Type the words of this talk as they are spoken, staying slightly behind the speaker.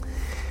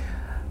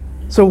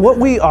So what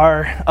we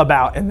are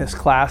about in this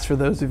class, for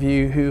those of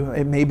you who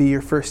it may be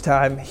your first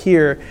time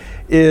here,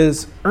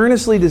 is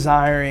earnestly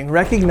desiring,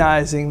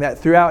 recognizing that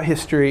throughout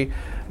history,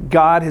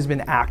 God has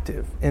been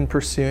active in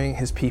pursuing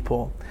his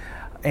people.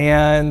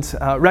 And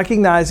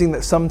recognizing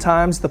that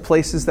sometimes the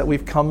places that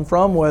we've come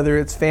from, whether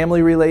it's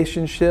family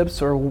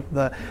relationships or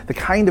the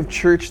kind of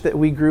church that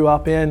we grew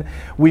up in,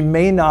 we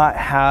may not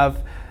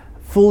have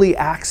fully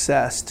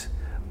accessed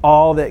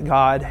all that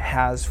God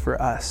has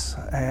for us.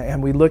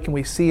 And we look and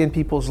we see in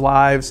people's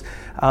lives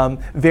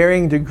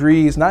varying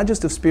degrees, not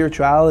just of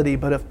spirituality,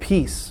 but of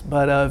peace,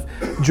 but of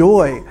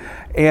joy.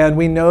 And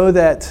we know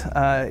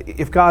that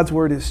if God's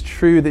word is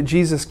true, that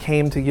Jesus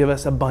came to give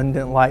us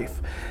abundant life.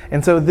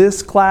 And so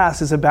this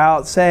class is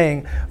about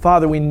saying,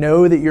 Father, we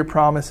know that your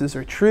promises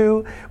are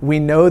true. We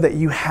know that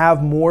you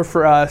have more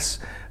for us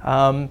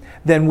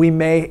than we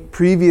may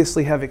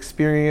previously have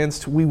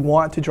experienced. We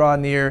want to draw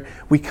near.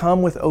 We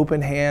come with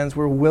open hands.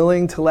 We're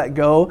willing to let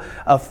go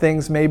of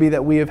things maybe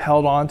that we have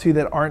held on to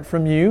that aren't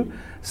from you,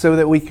 so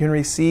that we can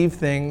receive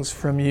things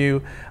from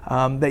you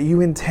that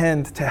you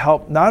intend to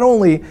help not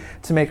only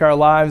to make our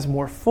lives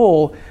more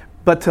full,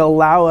 but to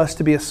allow us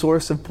to be a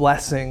source of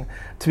blessing,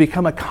 to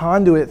become a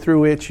conduit through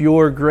which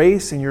your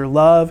grace and your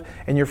love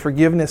and your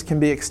forgiveness can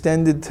be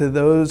extended to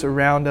those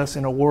around us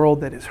in a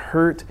world that is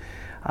hurt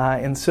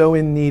and so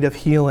in need of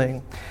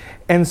healing.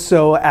 And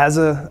so as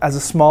a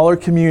smaller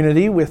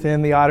community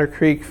within the Otter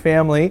Creek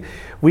family,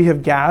 we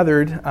have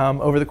gathered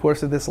over the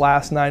course of this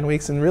last 9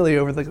 weeks and really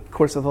over the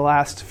course of the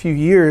last few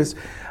years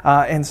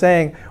and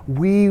saying,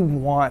 we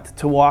want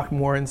to walk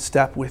more in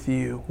step with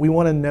you. We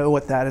want to know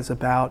what that is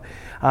about.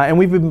 And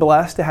we've been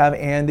blessed to have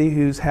Andy,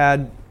 who's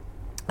had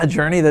a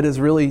journey that is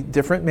really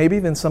different maybe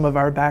than some of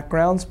our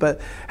backgrounds,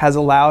 but has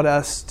allowed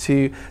us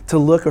to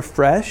look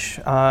afresh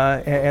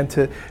and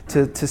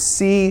to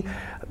see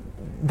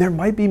there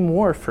might be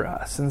more for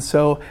us. And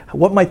so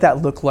what might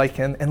that look like?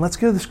 And let's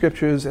go to the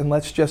scriptures and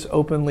let's just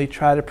openly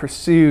try to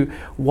pursue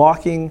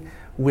walking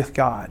with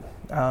God.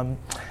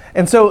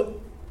 And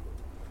so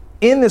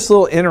in this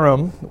little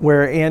interim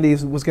where Andy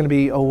was going to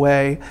be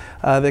away,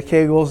 the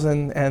Kegels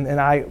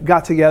and I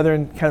got together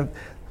and kind of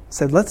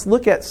said, let's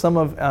look at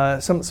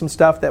some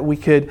stuff that we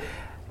could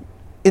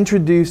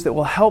introduce that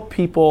will help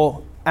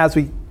people as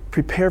we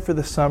prepare for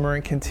the summer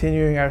and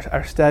continuing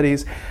our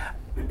studies.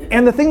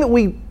 And the thing that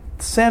we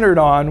centered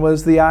on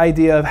was the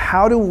idea of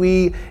how do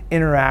we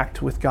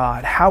interact with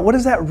God? What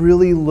does that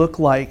really look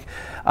like?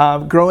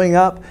 Growing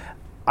up,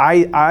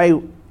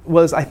 I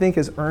was, I think,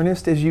 as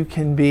earnest as you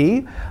can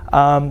be,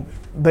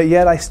 but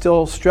yet I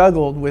still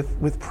struggled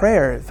with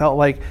prayer. It felt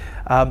like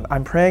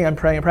I'm praying.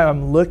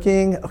 I'm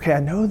looking. Okay, I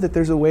know that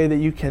there's a way that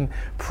you can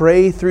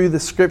pray through the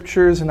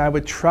scriptures, and I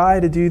would try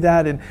to do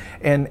that.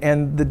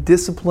 And the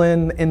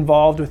discipline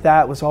involved with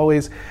that was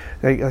always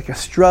like a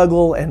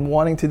struggle and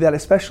wanting to do that,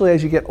 especially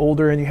as you get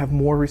older and you have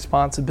more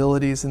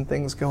responsibilities and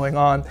things going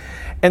on.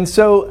 And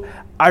so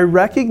I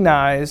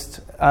recognized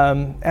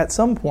at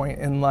some point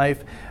in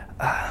life,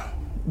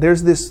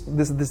 there's this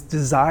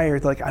desire,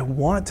 like I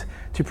want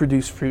to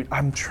produce fruit.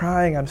 I'm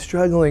trying, I'm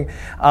struggling.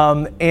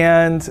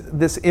 And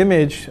this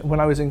image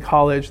when I was in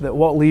college that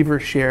Walt Lever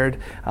shared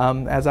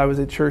as I was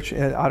at church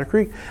at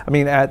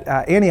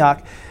at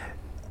Antioch,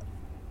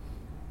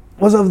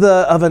 was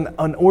of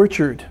an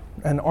orchard,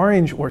 an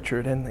orange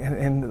orchard.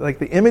 And like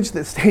the image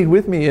that stayed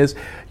with me is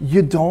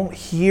you don't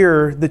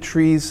hear the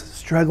trees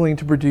struggling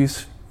to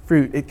produce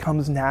fruit. It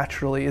comes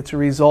naturally. It's a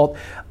result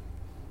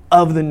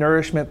of the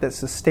nourishment that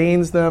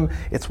sustains them.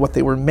 It's what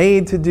they were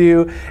made to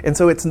do. And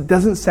so it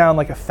doesn't sound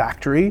like a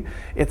factory.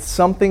 It's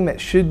something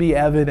that should be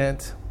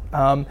evident.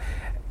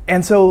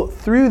 And so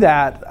through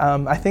that,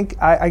 I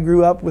think I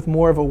grew up with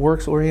more of a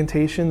works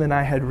orientation than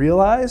I had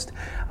realized.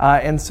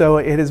 And so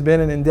it has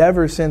been an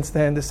endeavor since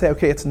then to say,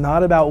 okay, it's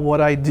not about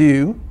what I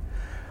do.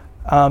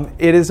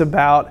 It is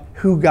about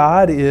who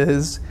God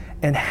is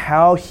and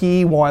how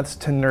he wants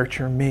to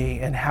nurture me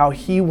and how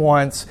he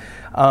wants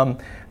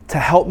to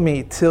help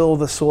me till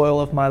the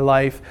soil of my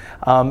life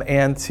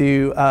and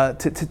to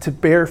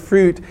bear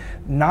fruit,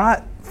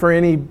 not for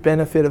any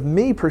benefit of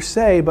me per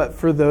se, but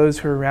for those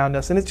who are around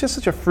us. And it's just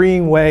such a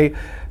freeing way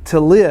to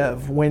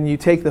live when you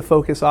take the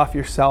focus off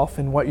yourself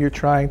and what you're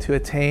trying to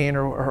attain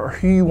or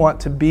who you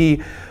want to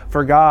be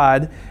for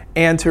God,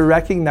 and to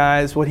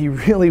recognize what he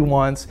really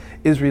wants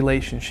is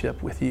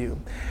relationship with you.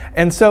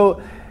 And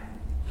so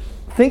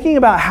thinking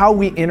about how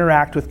we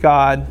interact with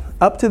God,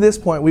 up to this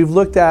point, we've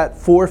looked at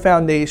 4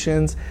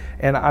 foundations,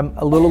 and I'm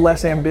a little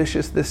less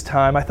ambitious this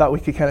time. I thought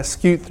we could kind of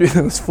scoot through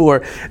those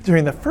 4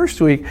 during the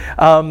first week,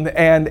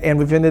 and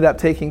we've ended up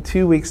taking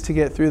 2 weeks to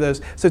get through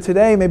those. So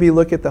today, maybe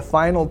look at the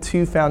final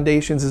 2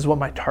 foundations is what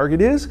my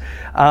target is,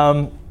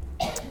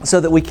 so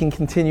that we can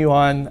continue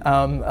on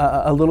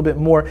a little bit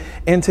more.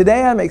 And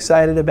today I'm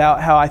excited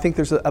about how I think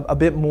there's a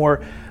bit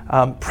more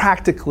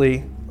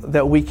practically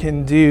that we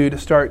can do to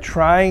start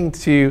trying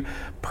to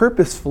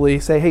purposefully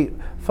say, hey,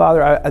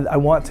 Father, I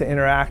want to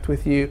interact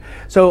with you.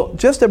 So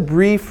just a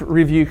brief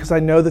review, because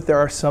I know that there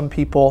are some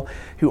people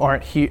who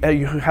aren't here,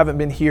 who haven't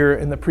been here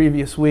in the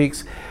previous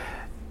weeks.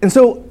 And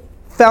so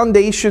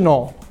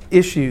foundational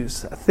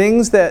issues,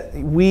 things that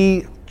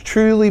we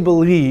truly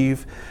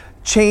believe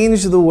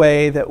change the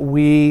way that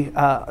we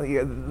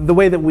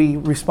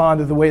respond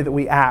to the way that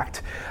we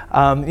act.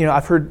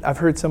 I've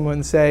heard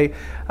someone say,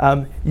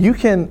 you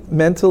can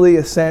mentally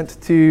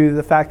assent to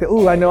the fact that,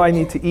 I know I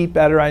need to eat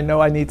better, I know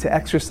I need to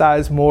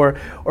exercise more,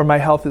 or my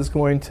health is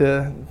going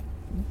to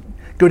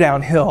go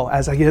downhill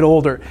as I get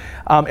older.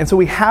 And so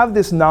we have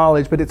this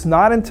knowledge, but it's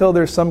not until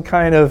there's some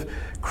kind of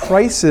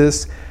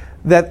crisis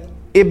that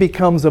it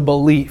becomes a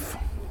belief.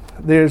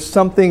 There's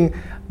something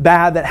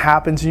bad that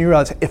happens and you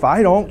realize, if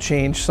I don't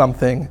change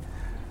something,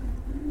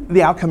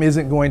 the outcome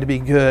isn't going to be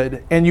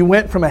good. And you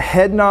went from a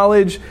head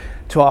knowledge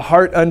to a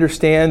heart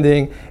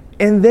understanding,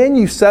 and then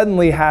you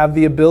suddenly have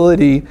the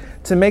ability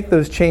to make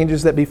those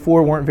changes that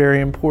before weren't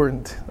very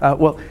important.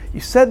 You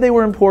said they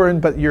were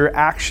important, but your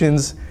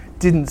actions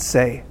didn't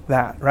say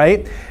that,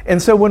 right?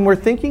 And so when we're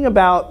thinking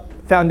about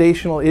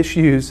foundational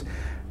issues,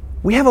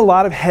 we have a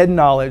lot of head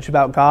knowledge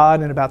about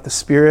God and about the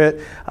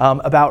Spirit,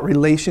 about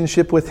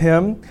relationship with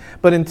Him.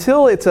 But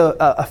until it's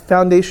a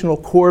foundational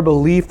core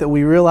belief that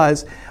we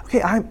realize,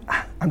 okay,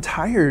 I'm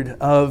tired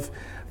of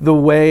the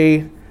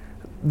way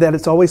that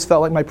it's always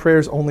felt like my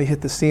prayers only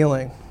hit the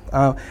ceiling.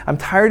 I'm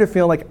tired of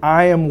feeling like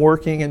I am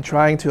working and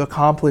trying to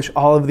accomplish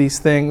all of these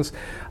things,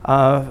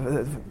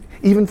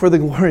 even for the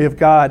glory of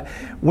God.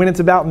 When it's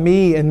about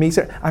me and me,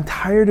 I'm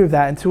tired of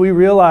that, until we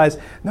realize,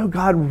 no,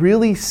 God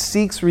really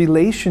seeks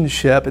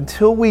relationship.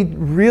 Until we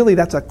really,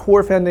 that's a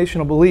core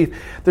foundational belief,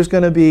 there's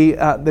going to be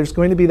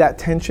that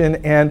tension,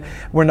 and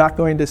we're not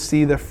going to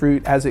see the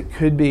fruit as it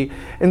could be.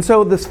 And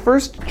so this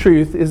first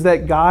truth is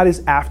that God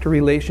is after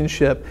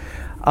relationship.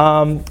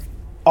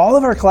 All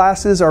of our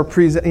classes are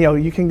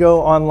you can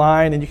go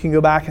online and you can go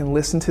back and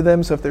listen to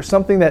them. So if there's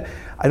something that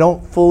I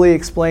don't fully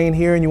explain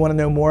here and you want to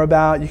know more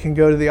about, you can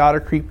go to the Otter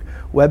Creek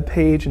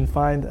webpage and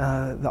find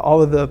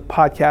all of the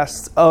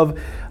podcasts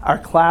of our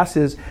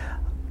classes.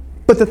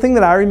 But the thing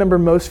that I remember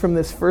most from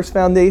this first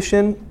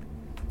foundation,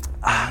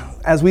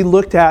 as we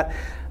looked at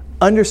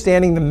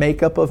understanding the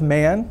makeup of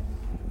man,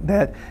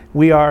 that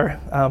we are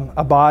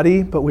a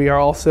body, but we are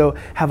also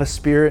have a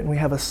spirit and we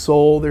have a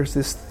soul. There's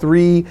this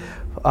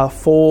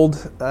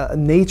fold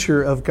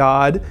nature of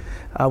God,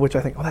 which I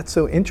think, that's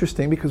so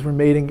interesting, because we're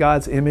made in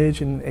God's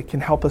image, and it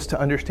can help us to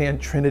understand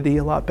Trinity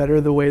a lot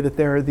better, the way that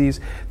there are these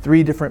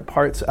three different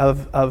parts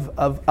of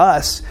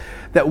us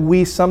that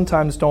we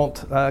sometimes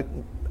don't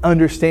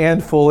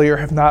understand fully or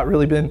have not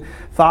really been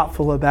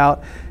thoughtful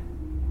about.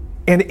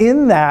 And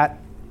in that,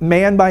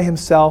 man by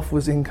himself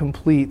was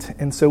incomplete,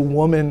 and so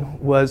woman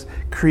was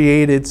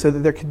created so that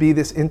there could be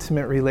this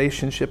intimate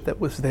relationship that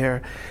was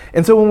there.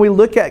 And so when we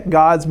look at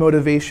God's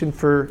motivation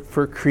for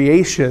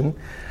creation,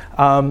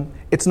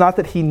 it's not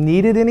that He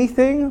needed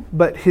anything,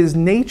 but His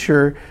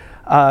nature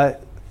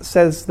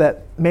says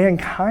that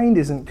mankind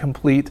isn't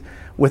complete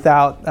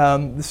without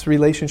this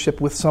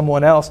relationship with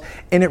someone else.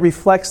 And it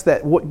reflects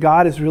that what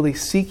God is really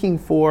seeking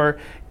for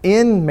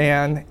in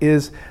man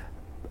is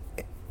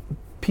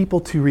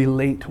people to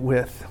relate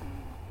with.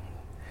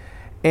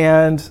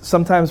 And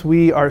sometimes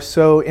we are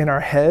so in our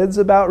heads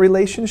about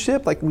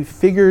relationship, like we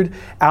figured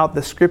out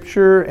the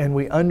scripture and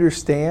we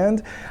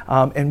understand,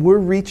 and we're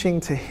reaching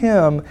to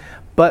Him,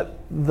 but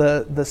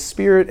the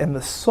spirit and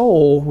the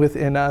soul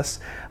within us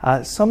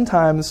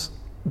sometimes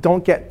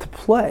don't get to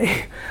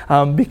play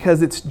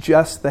because it's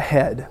just the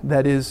head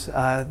that is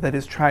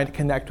trying to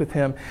connect with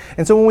Him.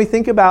 And so when we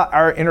think about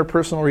our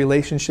interpersonal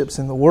relationships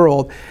in the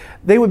world,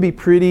 they would be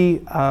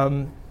pretty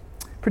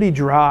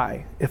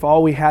dry if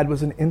all we had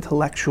was an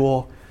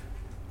intellectual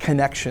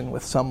connection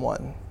with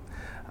someone.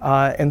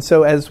 And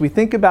so as we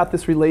think about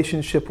this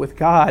relationship with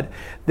God,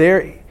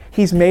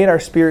 He's made our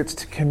spirits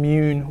to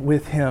commune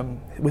with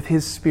Him, with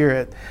His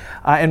Spirit.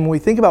 And when we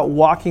think about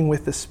walking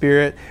with the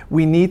Spirit,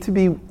 we need to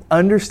be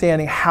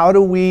understanding how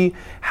do we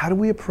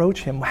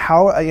approach Him?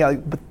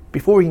 But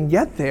before we can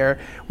get there,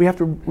 we have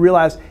to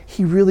realize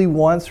He really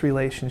wants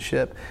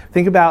relationship.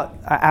 Think about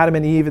Adam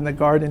and Eve in the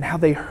garden, how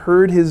they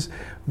heard His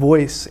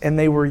voice and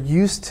they were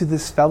used to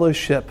this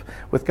fellowship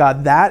with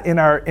God. That in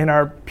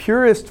our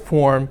purest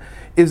form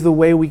is the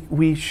way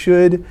we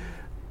should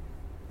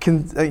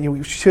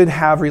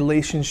have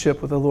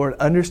relationship with the Lord,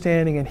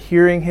 understanding and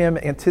hearing Him,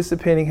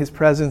 anticipating His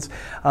presence,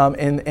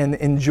 and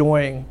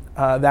enjoying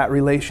that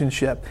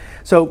relationship.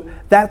 So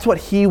that's what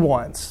He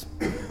wants.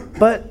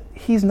 But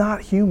He's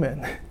not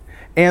human.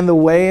 And the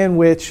way in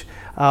which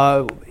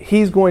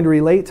He's going to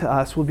relate to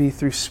us will be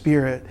through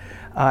Spirit.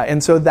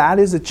 And so that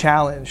is a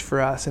challenge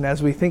for us. And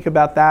as we think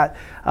about that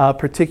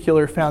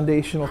particular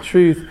foundational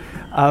truth,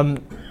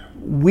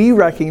 we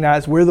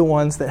recognize we're the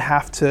ones that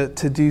have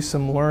to do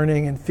some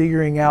learning and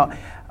figuring out,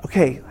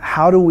 okay,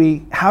 how do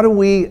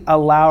we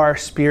allow our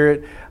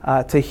spirit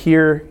to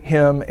hear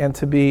Him and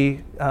to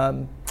be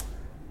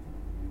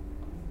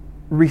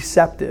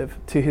receptive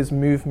to His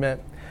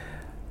movement?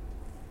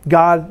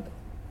 God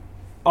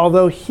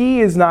although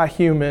he is not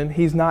human,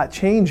 he's not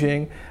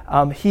changing,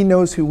 he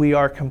knows who we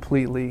are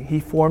completely. He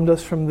formed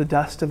us from the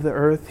dust of the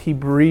earth. He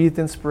breathed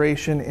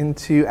inspiration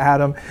into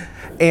Adam,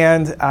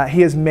 and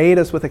he has made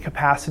us with a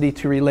capacity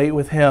to relate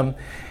with him,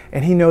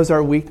 and he knows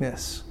our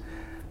weakness.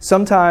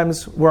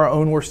 Sometimes we're our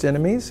own worst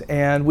enemies,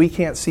 and we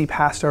can't see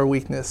past our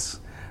weakness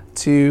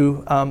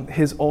to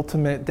his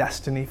ultimate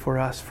destiny for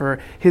us, for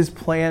his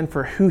plan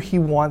for who he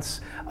wants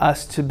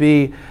us to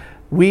be.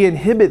 We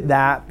inhibit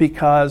that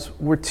because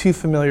we're too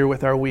familiar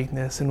with our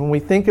weakness. And when we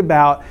think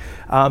about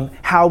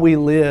how we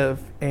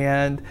live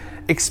and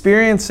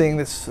experiencing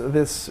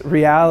this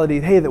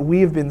reality, hey, that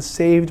we have been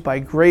saved by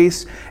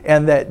grace,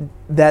 and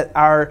that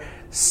our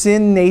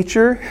sin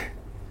nature,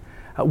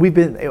 we've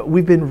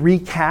been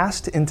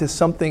recast into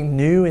something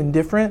new and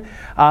different,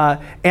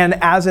 and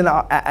as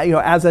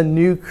a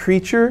new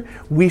creature,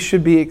 we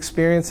should be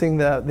experiencing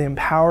the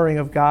empowering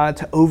of God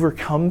to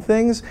overcome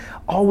things.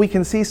 All we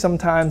can see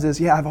sometimes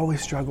is, I've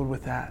always struggled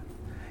with that.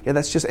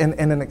 That's just and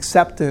an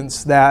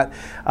acceptance that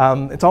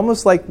it's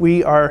almost like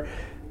we are,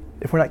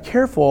 if we're not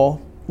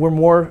careful, we're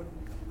more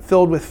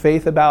filled with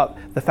faith about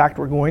the fact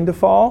we're going to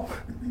fall,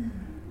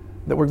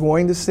 that we're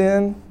going to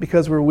sin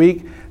because we're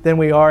weak, than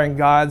we are in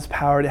God's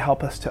power to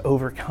help us to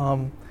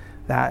overcome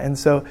that. And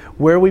so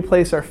where we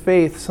place our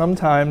faith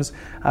sometimes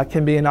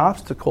can be an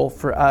obstacle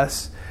for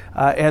us.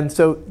 And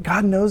so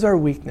God knows our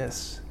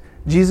weakness.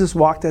 Jesus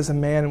walked as a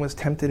man and was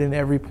tempted in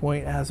every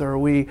point, as are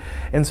we.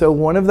 And so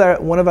one of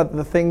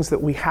the things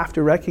that we have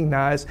to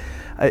recognize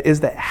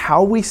is that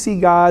how we see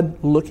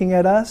God looking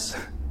at us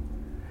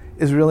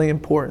is really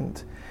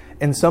important.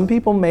 And some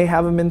people may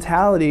have a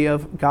mentality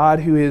of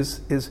God who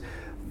is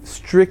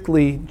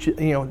strictly,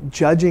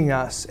 judging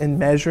us and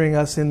measuring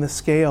us in the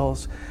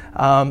scales,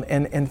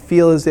 and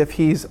feel as if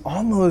he's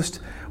almost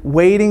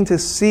waiting to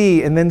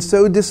see, and then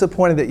so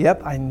disappointed that,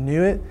 yep, I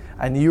knew it.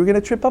 I knew you were going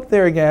to trip up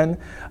there again.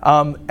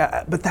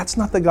 But that's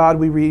not the God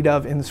we read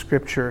of in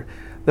Scripture.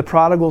 The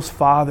prodigal's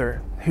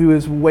father, who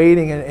is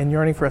waiting and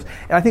yearning for us.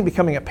 And I think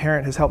becoming a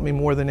parent has helped me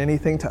more than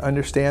anything to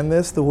understand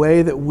this, the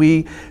way that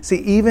we see,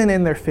 even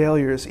in their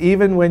failures,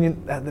 even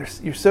when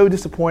you're so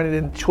disappointed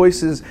in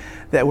choices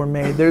that were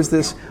made, there's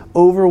this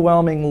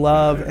overwhelming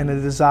love and a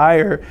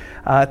desire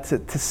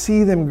to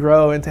see them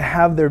grow and to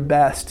have their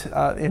best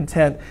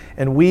intent.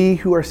 And we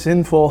who are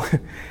sinful,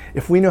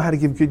 if we know how to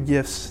give good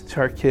gifts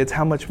to our kids,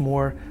 how much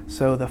more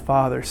so the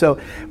Father.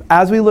 So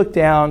as we look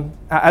down,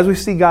 as we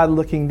see God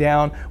looking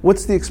down,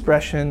 what's the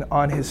expression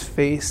on his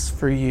face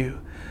for you?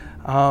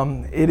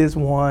 It is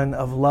one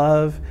of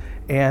love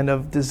and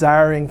of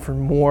desiring for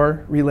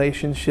more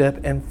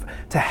relationship and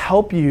to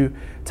help you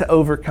to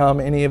overcome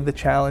any of the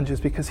challenges,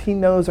 because he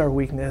knows our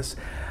weakness.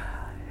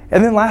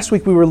 And then last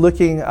week we were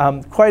looking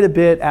quite a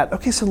bit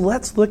at, so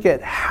let's look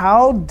at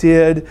how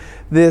did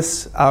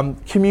this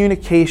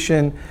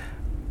communication,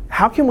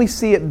 how can we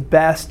see it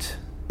best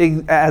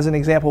as an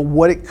example,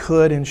 what it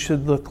could and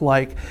should look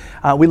like.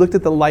 We looked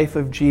at the life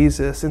of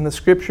Jesus in the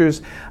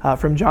scriptures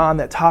from John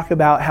that talk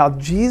about how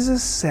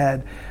Jesus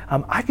said,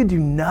 I could do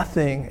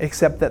nothing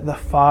except that the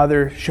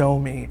Father show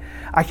me.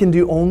 I can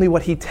do only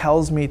what he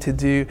tells me to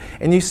do.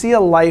 And you see a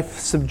life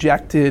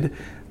subjected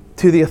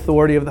to the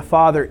authority of the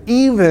Father,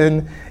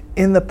 even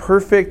in the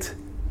perfect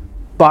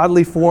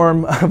bodily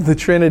form of the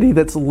Trinity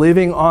that's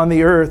living on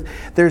the earth.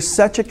 There's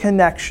such a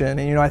connection.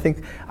 And I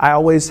think I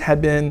always had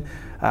been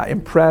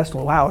impressed.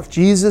 Well, wow, if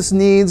Jesus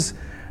needs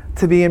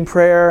to be in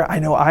prayer, I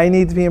know I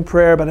need to be in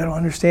prayer, but I don't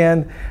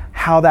understand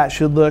how that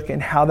should look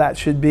and how that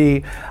should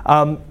be.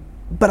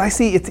 But I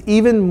see it's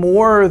even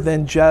more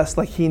than just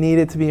like he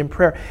needed to be in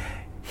prayer.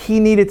 He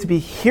needed to be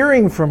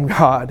hearing from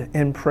God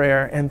in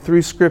prayer and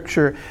through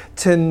Scripture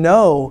to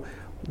know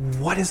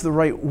what are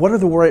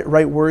the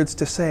right words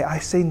to say. I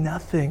say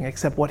nothing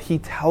except what he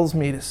tells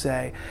me to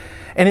say.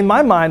 And in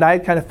my mind, I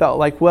kind of felt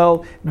like,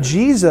 well,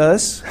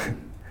 Jesus,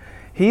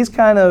 he's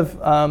kind of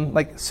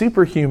like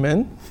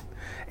superhuman.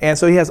 And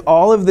so he has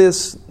all of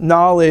this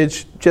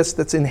knowledge just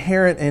that's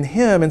inherent in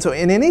him. And so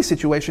in any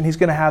situation, he's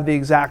going to have the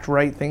exact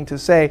right thing to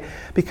say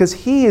because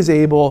he is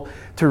able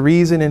to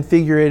reason and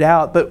figure it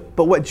out.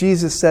 But what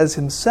Jesus says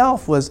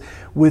himself was,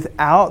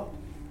 without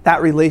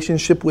that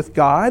relationship with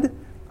God,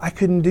 I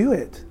couldn't do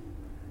it.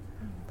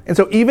 And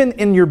so even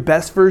in your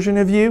best version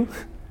of you,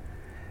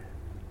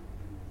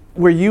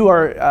 where you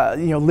are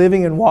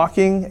living and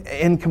walking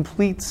in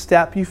complete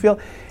step, you feel,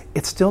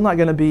 it's still not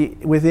going to be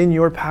within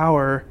your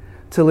power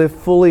to live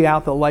fully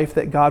out the life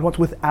that God wants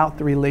without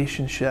the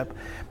relationship.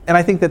 And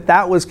I think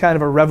that was kind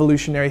of a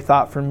revolutionary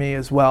thought for me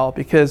as well,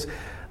 because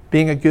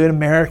being a good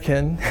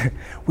American,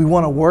 we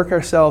want to work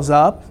ourselves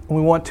up, and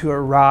we want to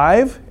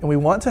arrive, and we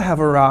want to have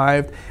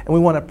arrived, and we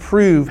want to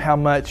prove how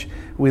much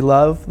we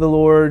love the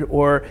Lord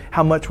or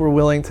how much we're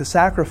willing to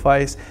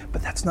sacrifice.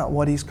 But that's not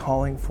what he's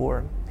calling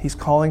for. He's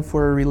calling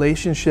for a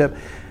relationship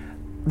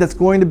that's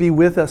going to be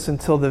with us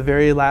until the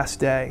very last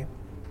day.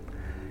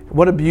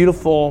 What a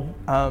beautiful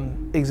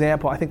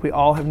example. I think we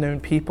all have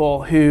known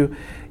people who,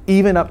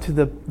 even up to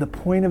the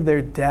point of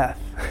their death,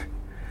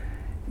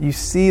 you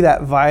see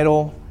that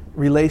vital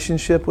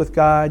relationship with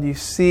God. You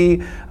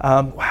see,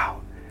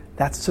 wow,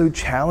 that's so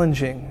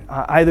challenging.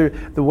 Either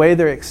the way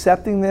they're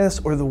accepting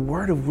this or the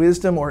word of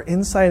wisdom or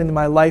insight into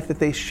my life that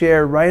they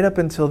share right up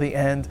until the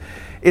end,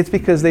 it's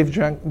because they've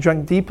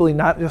drunk deeply,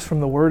 not just from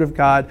the Word of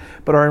God,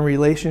 but are in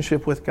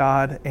relationship with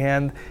God,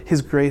 and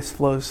His grace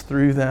flows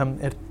through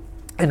them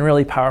in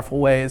really powerful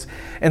ways.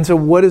 And so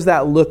what does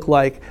that look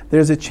like?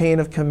 There's a chain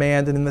of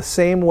command, and in the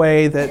same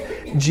way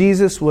that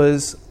Jesus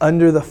was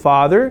under the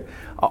Father,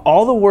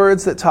 all the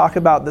words that talk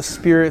about the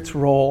Spirit's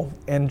role,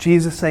 and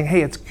Jesus saying,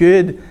 hey, it's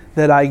good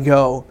that I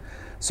go,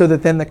 so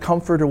that then the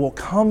Comforter will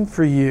come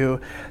for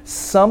you.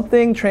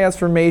 Something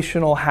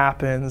transformational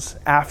happens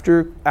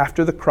after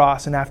the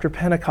cross and after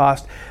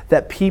Pentecost,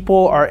 that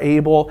people are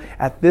able,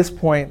 at this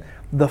point,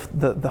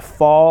 the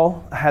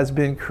fall has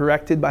been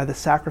corrected by the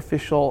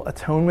sacrificial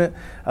atonement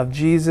of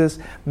Jesus.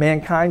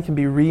 Mankind can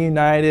be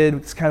reunited.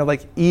 It's kind of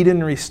like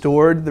Eden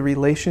restored. The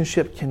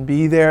relationship can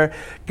be there.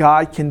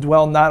 God can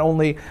dwell not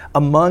only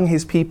among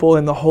His people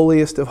in the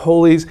holiest of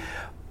holies,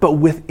 but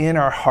within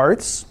our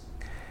hearts.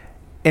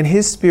 And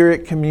His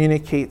Spirit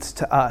communicates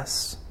to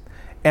us.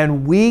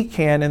 And we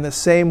can, in the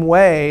same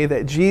way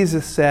that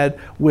Jesus said,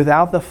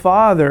 without the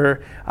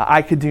Father,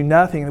 I could do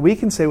nothing. And we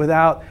can say,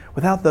 without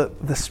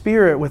the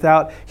Spirit,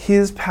 without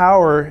His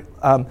power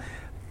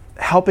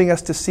helping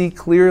us to see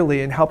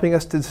clearly and helping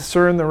us to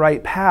discern the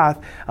right path,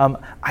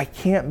 I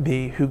can't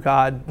be who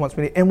God wants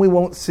me to be. And we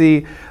won't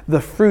see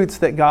the fruits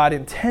that God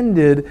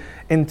intended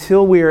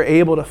until we are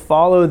able to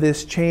follow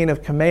this chain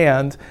of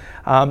command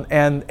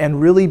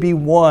and really be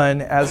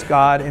one as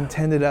God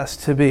intended us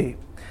to be.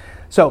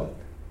 So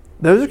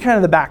those are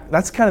kind of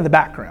that's kind of the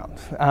background.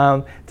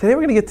 Today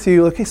we're going to get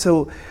to, okay,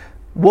 so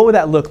what would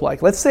that look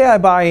like? Let's say I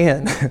buy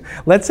in.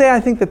 Let's say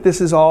I think that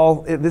this is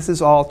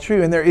all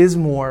true and there is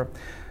more.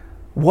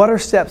 What are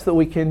steps that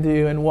we can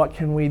do and what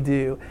can we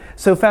do?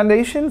 So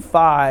Foundation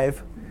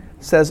 5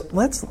 says,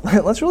 let's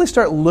really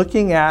start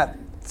looking at,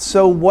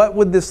 so what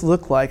would this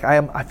look like?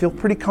 I feel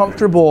pretty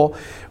comfortable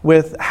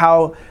with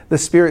how the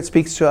Spirit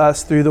speaks to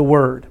us through the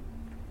Word.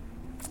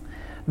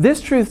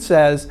 This truth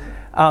says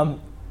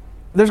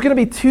there's going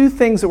to be two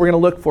things that we're going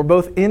to look for,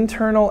 both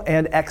internal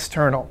and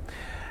external.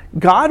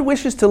 God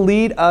wishes to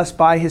lead us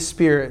by His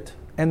Spirit,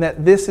 and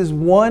that this is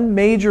one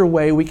major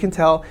way we can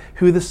tell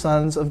who the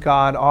sons of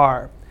God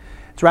are.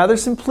 It's rather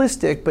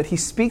simplistic, but He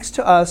speaks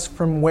to us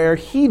from where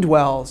He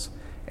dwells,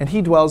 and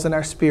He dwells in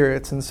our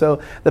spirits. And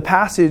so the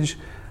passage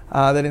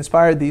that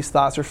inspired these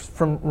thoughts are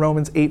from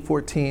Romans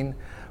 8:14.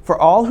 For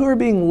all who are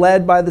being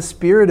led by the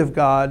Spirit of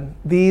God,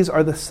 these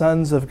are the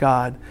sons of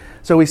God.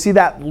 So we see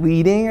that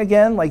leading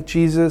again, like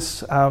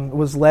Jesus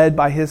was led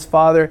by His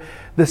Father.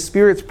 The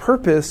Spirit's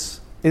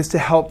purpose is to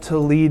help to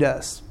lead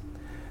us.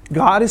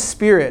 God is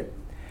Spirit.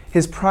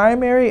 His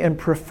primary and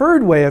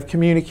preferred way of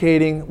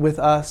communicating with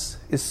us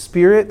is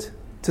spirit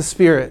to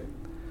spirit.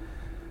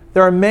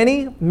 There are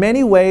many,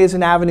 many ways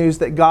and avenues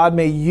that God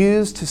may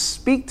use to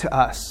speak to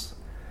us.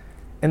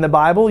 In the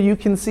Bible, you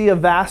can see a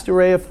vast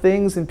array of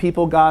things and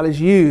people God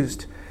has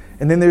used.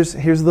 And then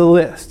here's the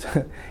list.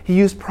 He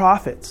used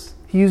prophets.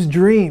 He used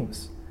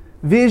dreams,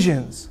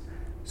 visions,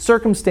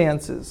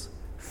 circumstances,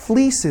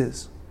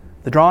 fleeces,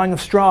 the drawing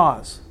of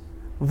straws,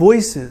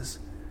 voices,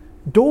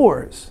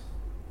 doors,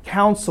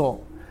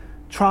 counsel,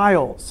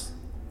 trials,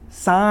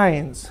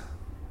 signs,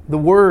 the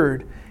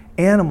Word,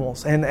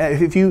 animals. And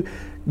if you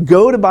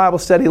go to Bible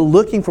study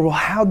looking for, well,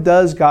 how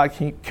does God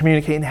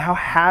communicate and how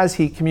has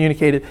He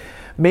communicated?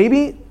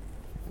 Maybe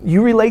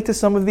you relate to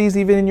some of these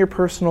even in your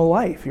personal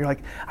life. You're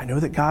like, I know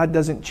that God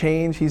doesn't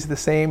change. He's the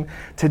same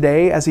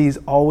today as He's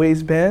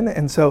always been.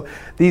 And so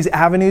these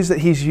avenues that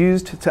He's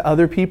used to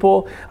other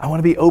people, I want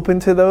to be open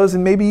to those.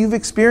 And maybe you've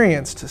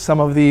experienced some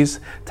of these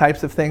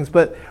types of things.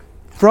 But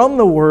from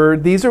the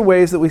Word, these are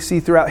ways that we see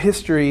throughout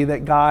history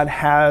that God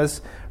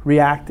has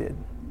reacted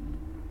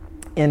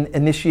in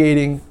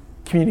initiating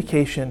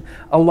communication.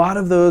 A lot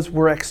of those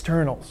were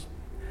externals.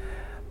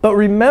 But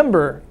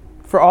remember,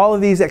 for all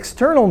of these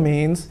external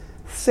means,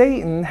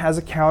 Satan has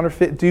a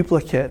counterfeit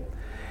duplicate.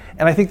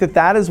 And I think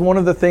that is one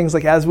of the things,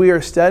 like as we are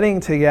studying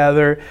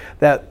together,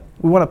 that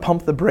we want to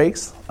pump the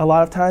brakes a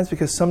lot of times,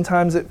 because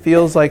sometimes it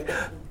feels like,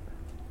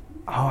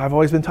 I've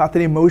always been taught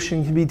that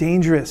emotion can be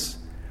dangerous.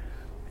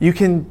 You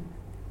can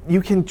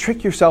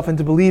trick yourself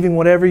into believing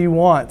whatever you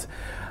want.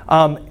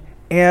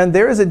 And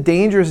there is a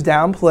dangerous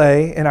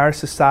downplay in our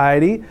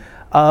society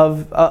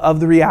of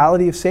the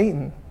reality of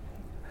Satan.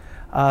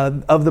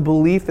 Of the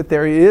belief that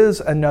there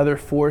is another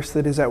force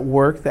that is at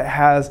work that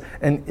has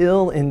an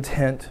ill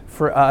intent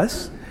for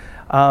us.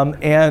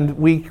 And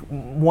we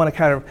want to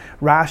kind of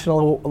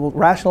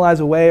rationalize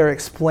away or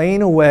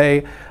explain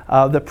away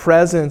the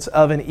presence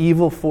of an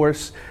evil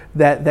force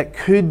that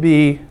could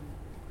be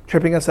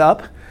tripping us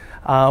up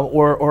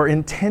or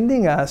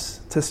intending us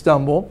to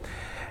stumble.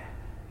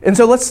 And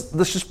so let's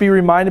just be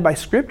reminded by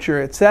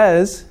Scripture. It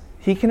says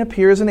he can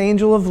appear as an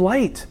angel of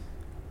light.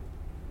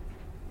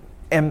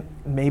 And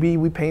maybe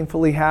we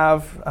painfully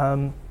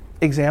have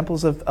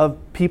examples of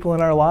people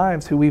in our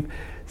lives who we've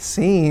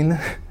seen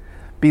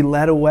be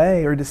led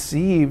away or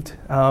deceived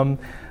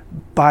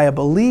by a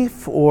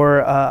belief or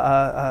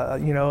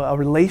a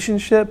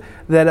relationship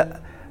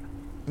that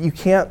you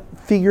can't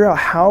figure out,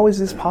 how is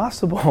this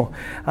possible?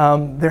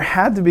 There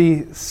had to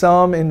be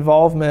some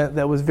involvement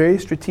that was very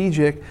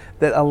strategic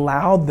that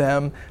allowed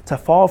them to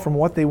fall from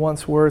what they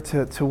once were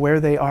to where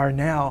they are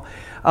now.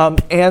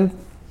 And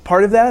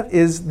part of that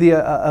is the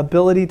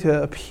ability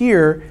to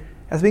appear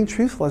as being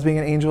truthful, as being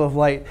an angel of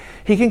light.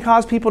 He can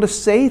cause people to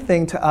say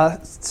things to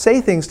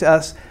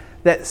us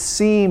that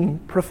seem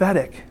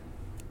prophetic.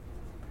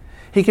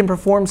 He can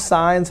perform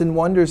signs and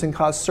wonders and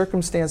cause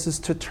circumstances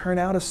to turn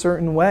out a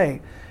certain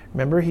way.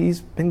 Remember,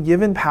 he's been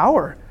given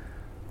power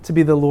to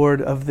be the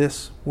Lord of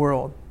this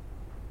world.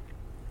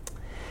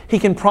 He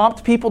can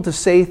prompt people to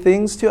say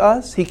things to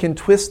us. He can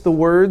twist the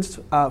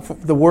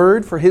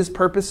word for his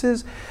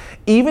purposes.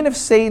 Even if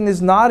Satan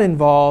is not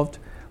involved,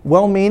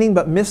 well-meaning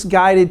but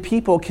misguided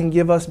people can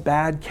give us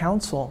bad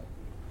counsel.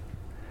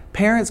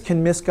 Parents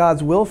can miss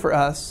God's will for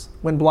us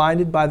when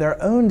blinded by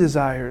their own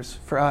desires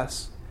for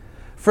us.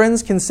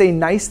 Friends can say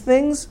nice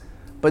things,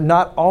 but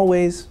not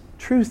always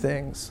true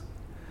things.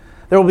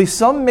 There will be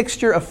some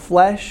mixture of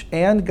flesh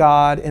and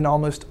God in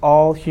almost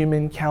all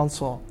human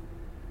counsel.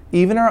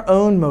 Even our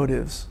own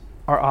motives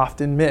are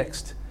often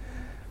mixed.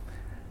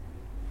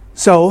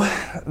 So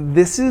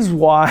this is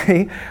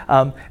why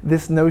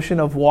this notion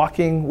of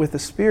walking with the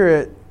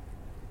Spirit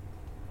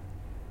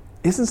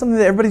isn't something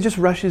that everybody just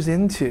rushes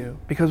into,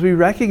 because we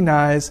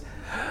recognize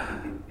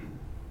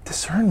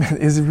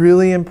discernment is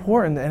really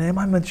important. And am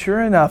I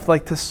mature enough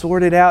to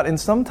sort it out? And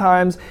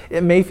sometimes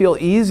it may feel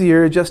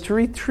easier just to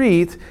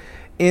retreat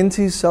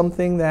into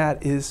something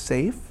that is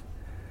safe,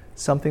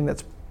 something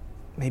that's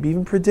maybe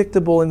even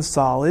predictable and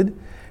solid.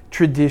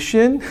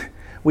 Tradition,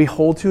 we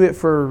hold to it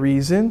for a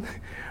reason.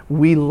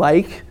 We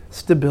like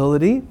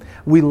stability.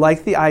 We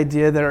like the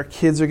idea that our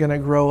kids are going to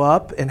grow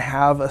up and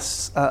have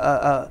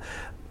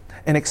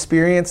an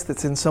experience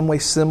that's in some way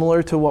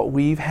similar to what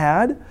we've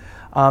had.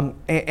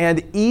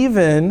 And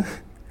even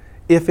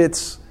if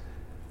it's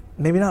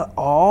maybe not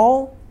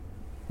all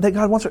that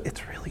God wants,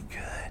 it's really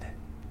good,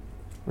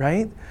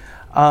 right?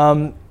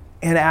 And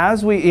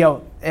as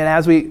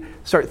we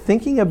start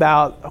thinking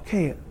about,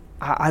 okay,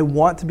 I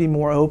want to be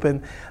more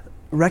open,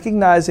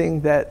 recognizing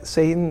that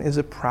Satan is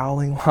a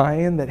prowling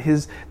lion, that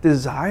his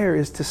desire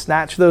is to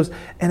snatch those,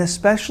 and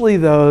especially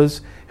those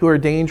who are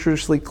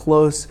dangerously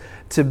close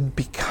to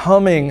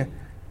becoming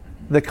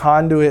the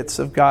conduits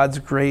of God's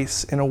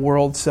grace in a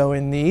world so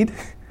in need,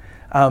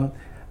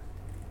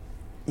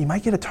 you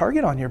might get a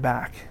target on your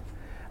back.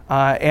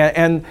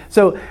 And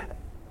so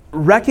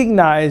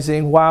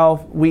recognizing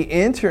while we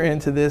enter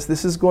into this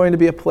is going to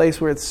be a place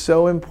where it's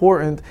so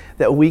important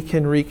that we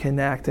can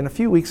reconnect. And a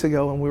few weeks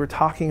ago when we were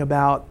talking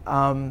about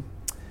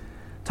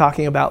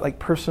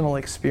personal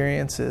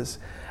experiences,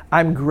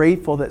 I'm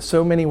grateful that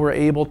so many were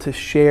able to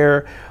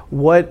share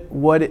what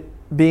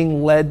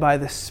being led by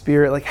the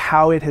Spirit,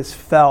 how it has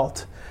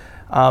felt.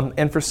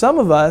 And for some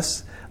of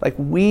us,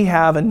 we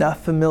have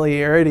enough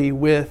familiarity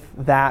with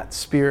that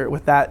Spirit,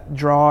 with that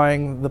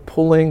drawing, the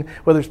pulling,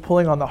 whether it's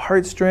pulling on the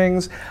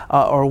heartstrings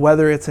or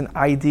whether it's an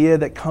idea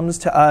that comes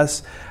to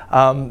us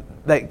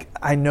that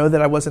I know that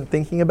I wasn't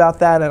thinking about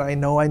that and I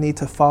know I need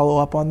to follow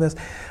up on this.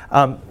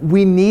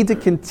 We need to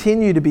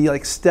continue to be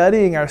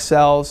studying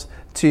ourselves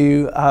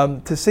to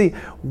see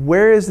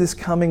where is this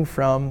coming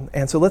from.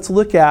 And so let's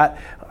look at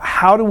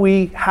how do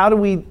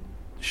we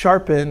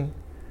sharpen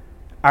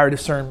our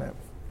discernment.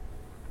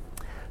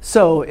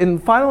 So in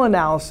final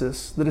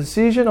analysis, the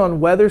decision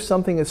on whether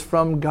something is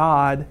from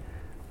God,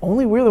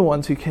 only we're the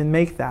ones who can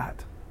make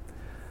that.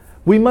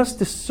 We must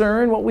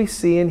discern what we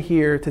see and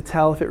hear to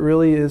tell if it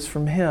really is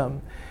from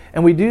Him.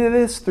 And we do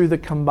this through the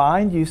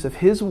combined use of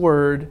His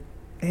Word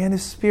and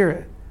His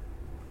Spirit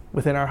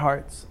within our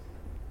hearts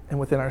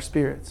and within our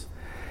spirits.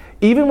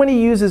 Even when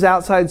He uses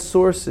outside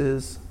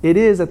sources, it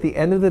is, at the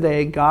end of the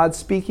day, God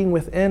speaking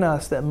within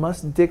us that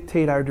must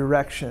dictate our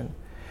direction.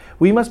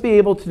 We must be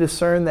able to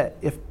discern that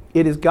if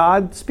it is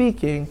God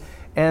speaking,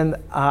 and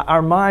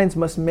our minds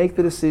must make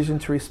the decision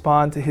to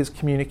respond to His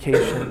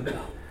communication.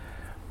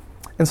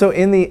 And so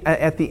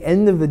at the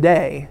end of the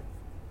day,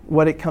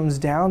 what it comes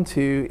down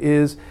to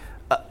is,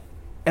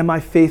 am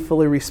I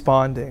faithfully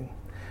responding?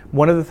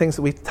 One of the things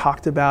that we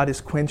talked about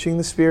is quenching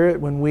the Spirit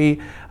when we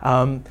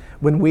are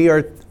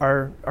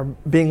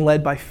being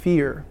led by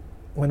fear,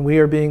 when we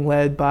are being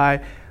led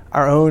by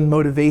our own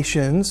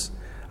motivations,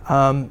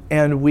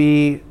 and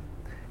we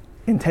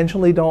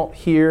intentionally don't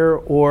hear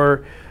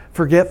or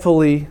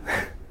forgetfully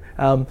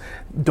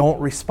don't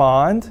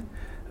respond.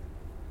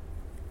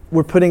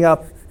 We're putting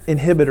up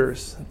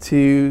inhibitors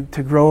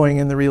to growing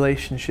in the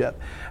relationship.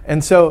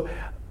 And so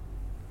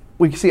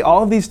we can see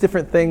all of these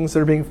different things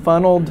that are being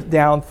funneled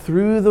down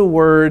through the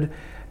Word,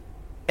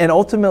 and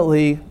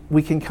ultimately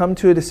we can come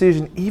to a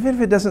decision, even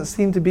if it doesn't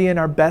seem to be in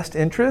our best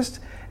interest,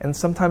 and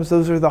sometimes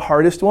those are the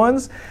hardest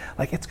ones.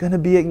 It's going to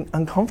be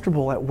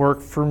uncomfortable at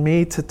work for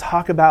me to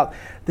talk about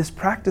this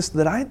practice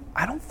that I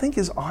don't think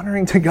is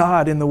honoring to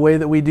God in the way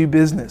that we do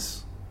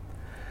business.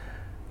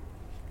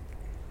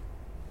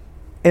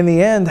 in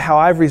the end, how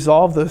I've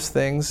resolved those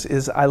things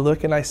is I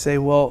look and I say,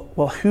 well,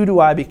 who do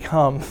I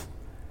become?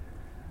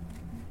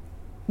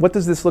 What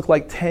does this look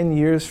like 10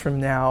 years from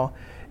now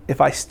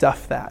if I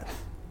stuff that?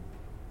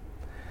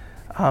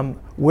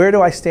 Where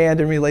do I stand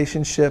in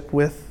relationship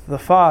with the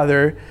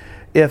Father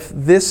if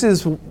this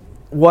is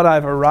what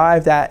I've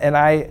arrived at and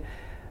I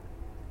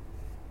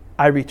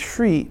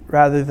retreat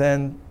rather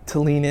than to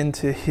lean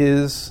into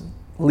His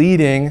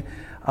leading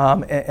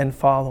and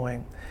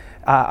following?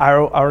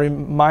 I'll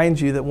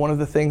remind you that one of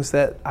the things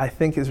that I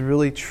think is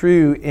really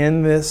true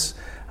in this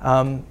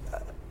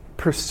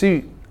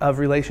pursuit of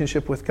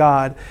relationship with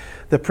God,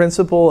 the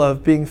principle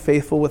of being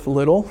faithful with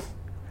little,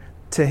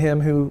 to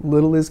him who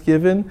little is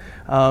given,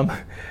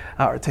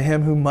 or to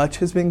him who much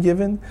has been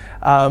given.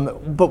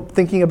 But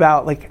thinking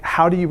about, like,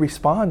 how do you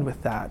respond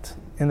with that?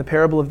 In the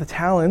parable of the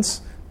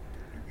talents,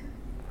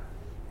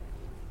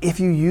 if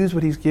you use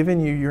what He's given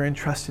you, you're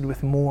entrusted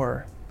with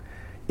more.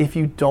 If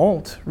you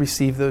don't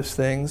receive those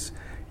things,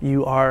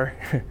 you're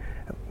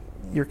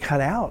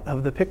cut out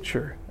of the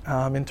picture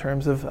in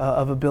terms of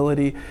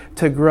ability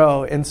to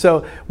grow. And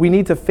so we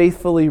need to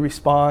faithfully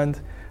respond.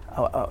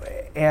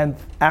 And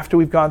after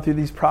we've gone through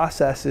these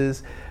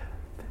processes,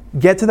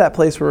 get to that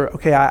place where,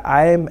 okay,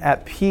 I am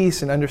at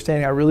peace and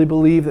understanding. I really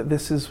believe that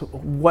this is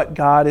what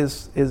God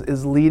is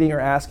leading or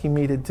asking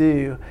me to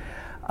do.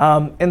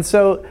 And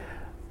so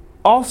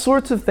all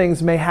sorts of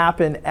things may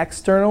happen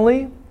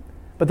externally,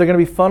 but they're going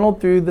to be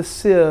funneled through the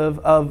sieve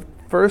of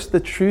first the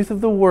truth of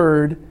the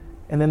Word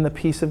and then the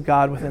peace of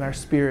God within our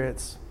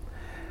spirits.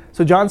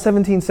 So John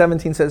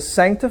 17:17 says,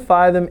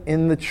 "Sanctify them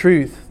in the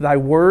truth. Thy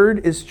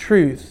word is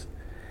truth."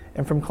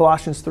 And from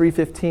Colossians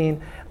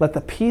 3:15, "Let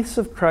the peace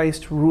of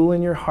Christ rule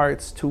in your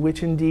hearts, to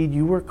which indeed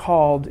you were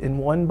called in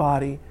one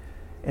body,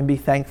 and be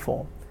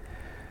thankful."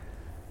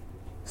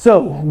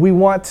 So we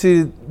want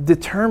to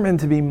determine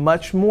to be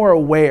much more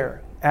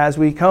aware as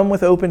we come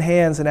with open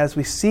hands and as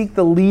we seek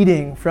the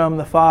leading from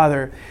the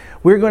Father.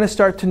 We're going to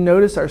start to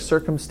notice our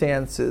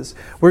circumstances.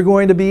 We're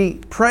going to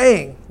be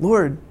praying,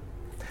 "Lord,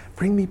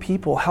 bring me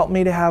people, help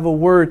me to have a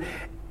word."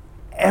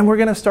 And we're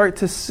going to start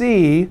to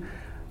see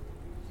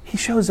He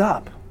shows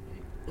up.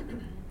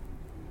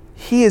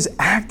 He is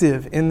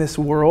active in this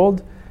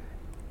world,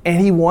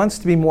 and He wants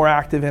to be more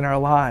active in our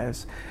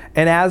lives.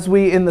 And as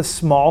we, in the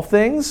small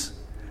things,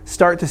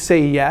 start to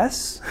say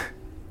yes,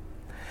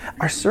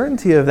 our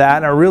certainty of that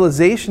and our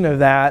realization of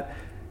that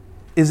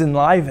is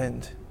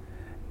enlivened.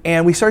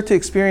 And we start to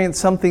experience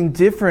something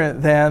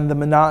different than the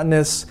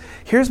monotonous,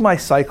 here's my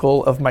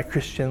cycle of my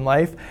Christian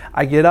life.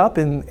 I get up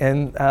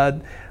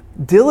and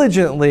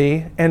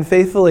diligently and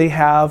faithfully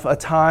have a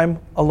time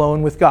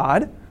alone with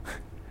God.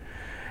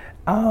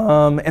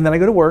 And then I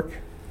go to work,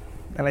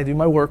 and I do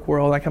my work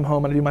world. I come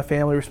home and I do my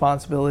family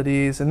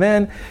responsibilities. And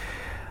then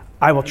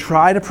I will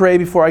try to pray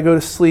before I go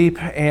to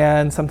sleep,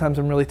 and sometimes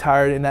I'm really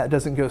tired and that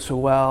doesn't go so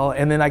well.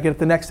 And then I get up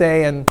the next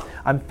day and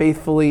I'm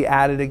faithfully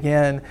at it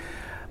again.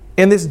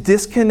 And this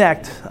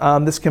disconnect,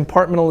 this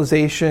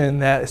compartmentalization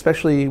that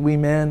especially we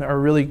men are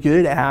really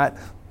good at,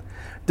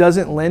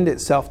 doesn't lend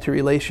itself to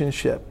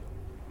relationship.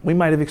 We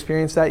might have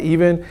experienced that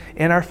even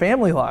in our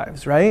family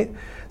lives, right?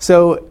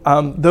 So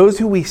those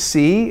who we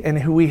see and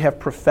who we have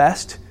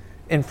professed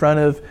in front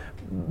of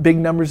big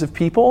numbers of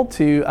people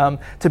to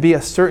be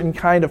a certain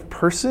kind of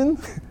person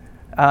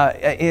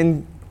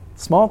in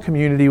small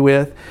community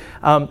with,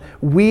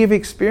 we've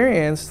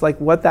experienced like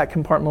what that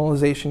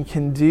compartmentalization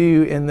can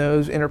do in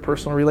those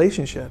interpersonal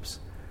relationships.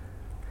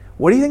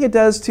 What do you think it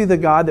does to the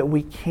God that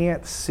we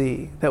can't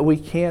see, that we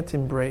can't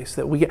embrace,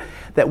 that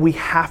we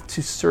have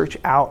to search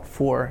out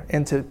for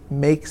and to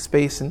make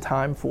space and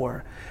time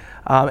for?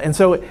 And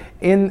so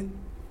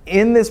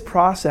in this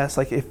process,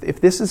 like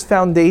if this is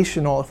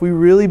foundational, if we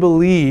really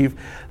believe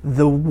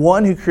the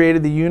one who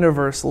created the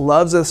universe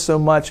loves us so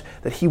much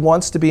that He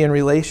wants to be in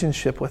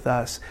relationship with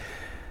us,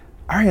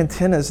 our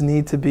antennas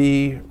need to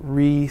be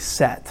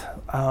reset.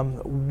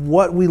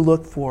 What we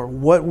look for,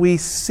 what we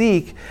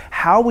seek,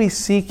 how we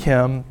seek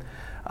Him,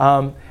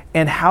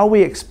 and how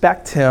we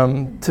expect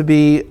Him to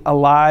be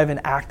alive and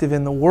active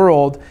in the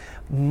world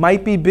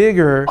might be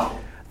bigger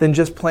than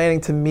just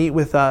planning to meet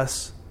with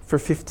us for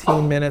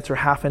 15 minutes or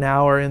half an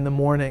hour in the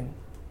morning,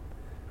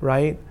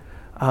 right?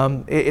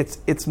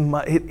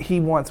 He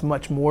wants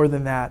much more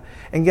than that.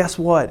 And guess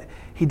what?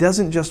 He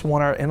doesn't just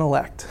want our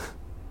intellect.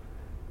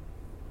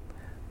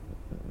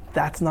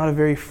 That's not a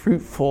very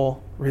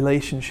fruitful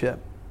relationship.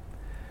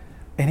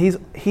 And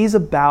he's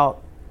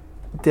about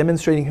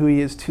demonstrating who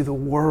He is to the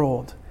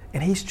world.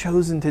 And He's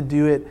chosen to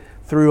do it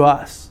through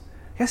us.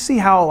 You guys see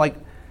how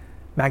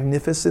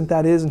magnificent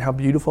that is and how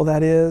beautiful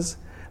that is?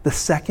 The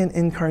second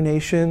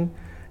incarnation,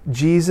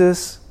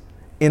 Jesus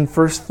in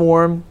first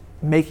form,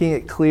 making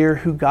it clear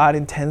who God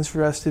intends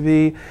for us to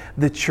be.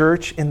 The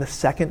church in the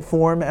second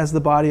form as the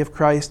body of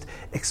Christ,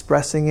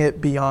 expressing it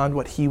beyond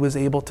what He was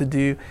able to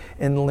do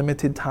in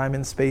limited time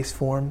and space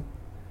form.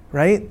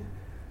 Right?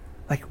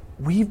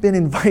 We've been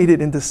invited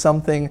into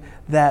something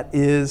that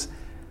is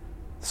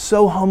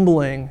so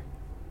humbling,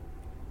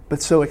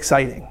 but so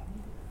exciting.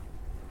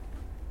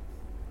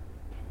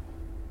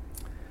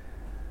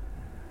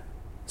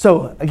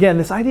 So again,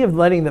 this idea of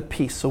letting the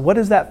peace. So what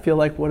does that feel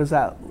like? What does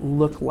that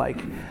look like?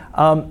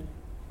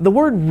 The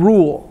word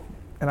rule,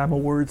 and I'm a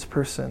words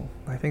person.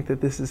 I think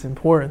that this is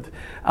important.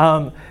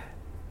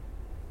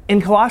 In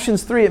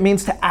Colossians 3, it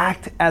means to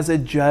act as a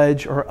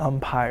judge or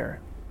umpire.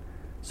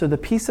 So the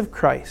peace of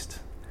Christ.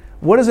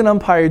 What does an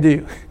umpire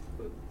do?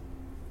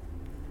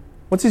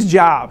 What's his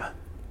job?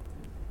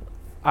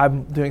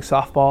 I'm doing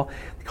softball.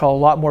 They call a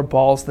lot more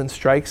balls than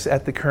strikes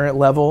at the current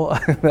level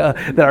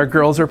that our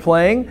girls are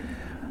playing.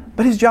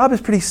 But his job is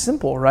pretty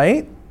simple,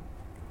 right?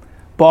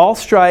 Ball,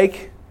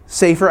 strike,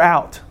 safe or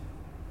out.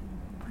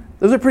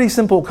 Those are pretty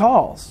simple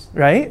calls,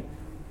 right?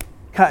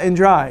 Cut and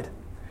dried.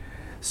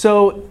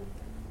 So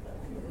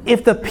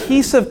if the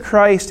peace of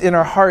Christ in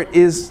our heart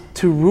is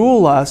to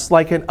rule us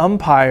like an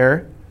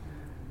umpire,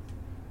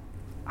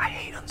 I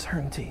hate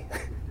uncertainty.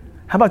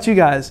 How about you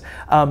guys?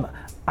 I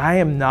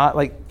am not,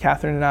 like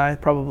Catherine and I,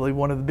 probably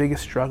one of the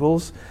biggest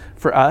struggles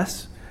for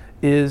us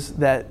is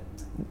that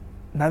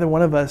neither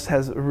one of us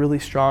has a really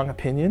strong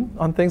opinion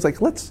on things. Like,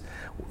 let's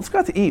go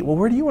out to eat. Well,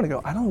 where do you want to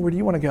go? I don't know. Where do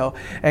you want to go?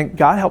 And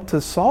God helped to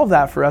solve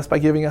that for us by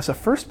giving us a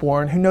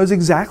firstborn who knows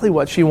exactly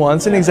what she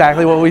wants and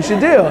exactly what we should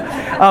do.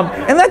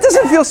 And that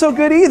doesn't feel so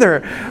good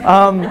either.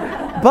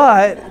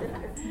 But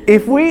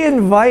if we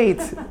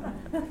invite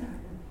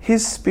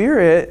His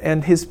Spirit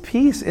and His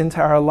peace into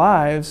our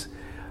lives,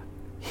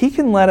 He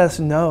can let us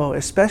know,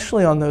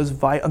 especially on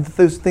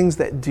those things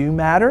that do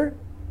matter,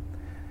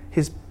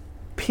 His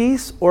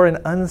peace or an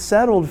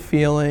unsettled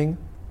feeling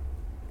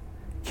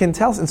can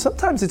tell us. And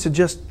sometimes it's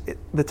just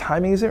the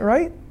timing isn't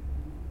right.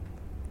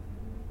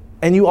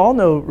 And you all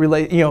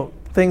know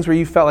things where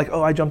you felt like,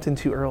 oh, I jumped in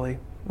too early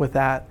with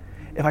that.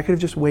 If I could have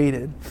just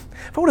waited.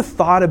 If I would have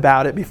thought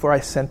about it before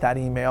I sent that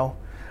email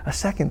a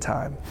second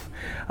time,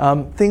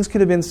 things could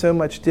have been so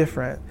much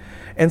different.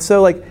 And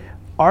so,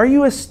 are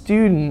you a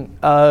student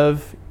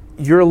of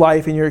your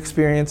life and your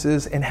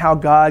experiences and how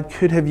God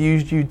could have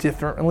used you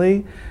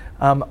differently?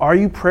 Are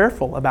you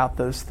prayerful about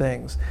those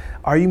things?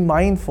 Are you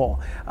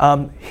mindful?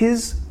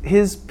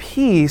 His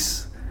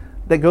peace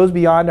that goes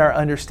beyond our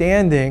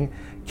understanding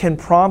can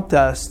prompt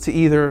us to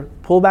either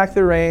pull back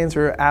the reins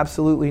or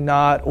absolutely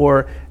not,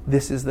 or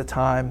this is the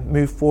time,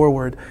 move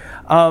forward.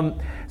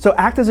 So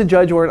act as a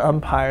judge or an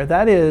umpire.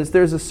 That is,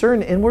 there's a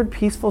certain inward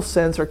peaceful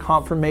sense or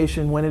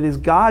confirmation when it is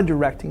God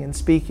directing and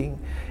speaking.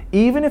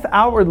 Even if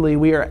outwardly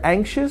we are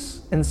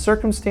anxious and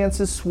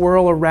circumstances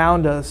swirl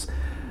around us,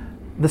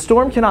 the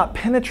storm cannot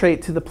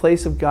penetrate to the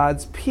place of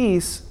God's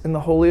peace in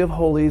the Holy of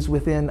Holies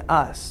within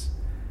us.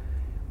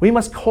 We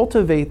must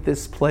cultivate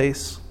this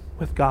place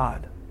with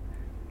God.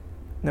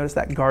 Notice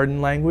that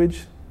garden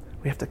language?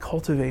 We have to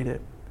cultivate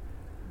it.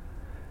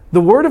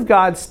 The Word of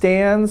God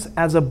stands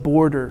as a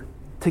border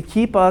to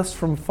keep us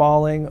from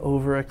falling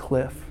over a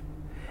cliff.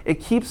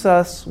 It keeps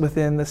us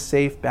within the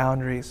safe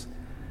boundaries.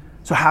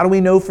 So how do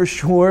we know for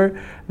sure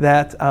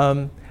that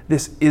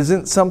this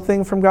isn't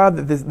something from God,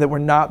 that we're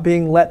not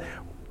being let?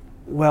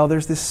 Well,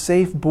 there's this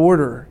safe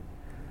border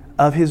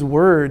of His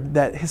Word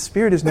that His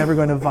Spirit is never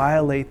going to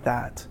violate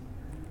that.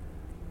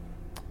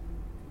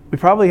 We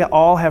probably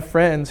all have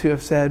friends who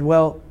have said,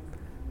 well,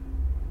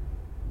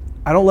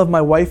 I don't love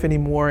my wife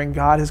anymore, and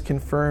God has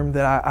confirmed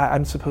that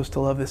I'm supposed to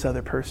love this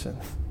other person.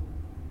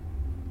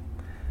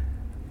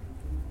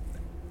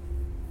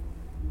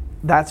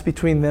 That's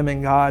between them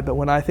and God, but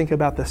when I think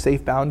about the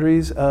safe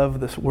boundaries of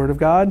this Word of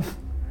God,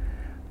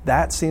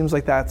 that seems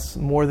like that's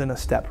more than a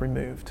step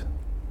removed.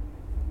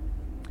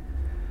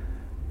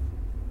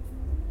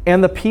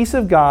 And the peace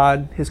of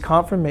God, His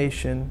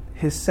confirmation,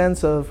 His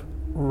sense of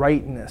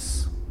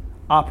rightness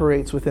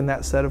operates within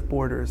that set of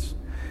borders.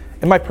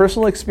 In my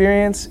personal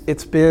experience,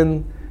 it's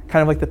been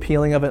kind of like the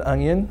peeling of an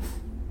onion.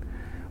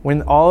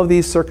 When all of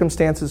these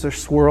circumstances are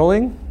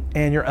swirling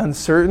and you're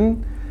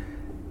uncertain,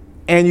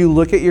 and you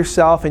look at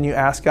yourself and you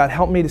ask God,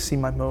 help me to see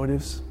my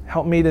motives.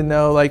 Help me to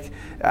know,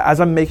 as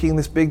I'm making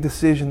this big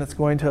decision that's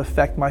going to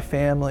affect my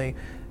family,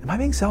 am I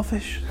being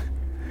selfish?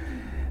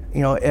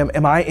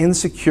 Am I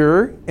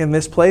insecure in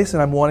this place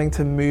and I'm wanting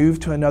to move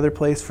to another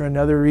place for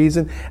another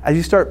reason? As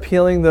you start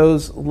peeling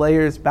those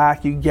layers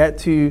back, you get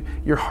to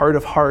your heart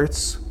of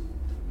hearts.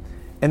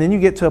 And then you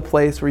get to a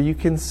place where you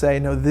can say,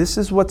 no, this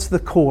is what's the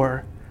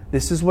core.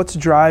 This is what's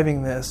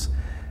driving this.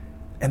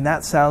 And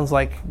that sounds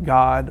like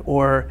God,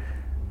 or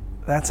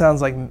that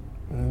sounds like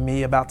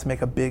me about to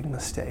make a big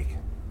mistake.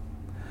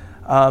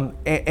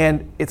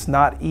 And it's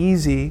not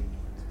easy,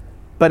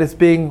 but it's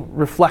being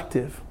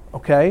reflective.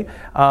 Okay?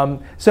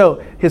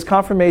 So His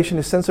confirmation,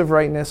 His sense of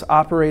rightness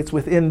operates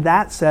within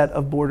that set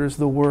of borders,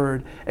 the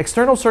Word.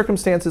 External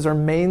circumstances are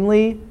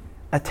mainly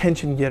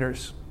attention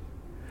getters.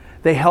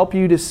 They help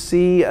you to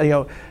see,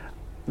 God,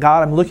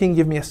 I'm looking,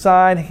 give me a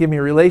sign, give me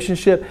a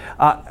relationship,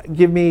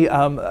 give me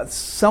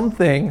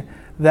something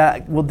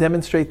that will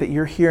demonstrate that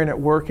you're here and at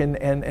work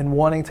and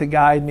wanting to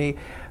guide me.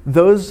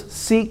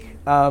 Those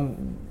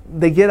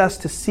they get us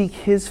to seek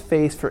His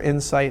face for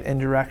insight and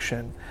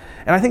direction.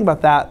 And I think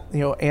about that,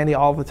 Andy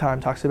all the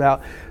time talks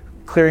about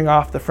clearing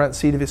off the front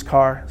seat of his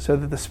car so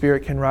that the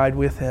Spirit can ride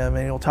with him.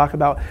 And he'll talk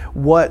about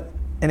what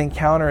an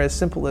encounter as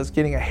simple as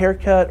getting a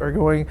haircut or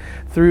going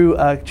through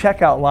a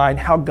checkout line,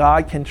 how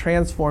God can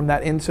transform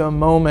that into a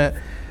moment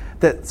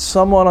that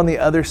someone on the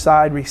other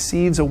side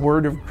receives a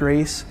word of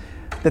grace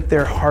that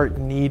their heart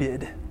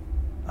needed.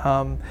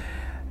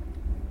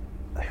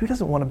 Who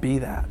doesn't want to be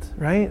that,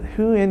 right?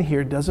 Who in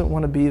here doesn't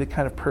want to be the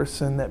kind of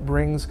person that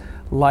brings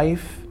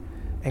life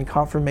and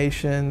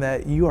confirmation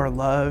that you are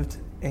loved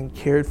and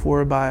cared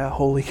for by a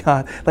holy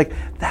God? Like,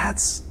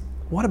 that's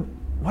what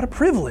a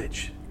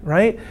privilege,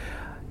 right?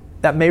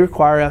 That may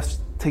require us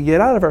to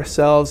get out of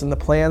ourselves and the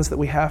plans that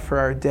we have for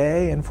our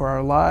day and for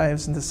our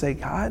lives and to say,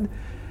 God,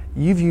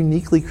 you've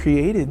uniquely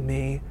created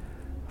me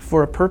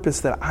for a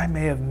purpose that I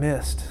may have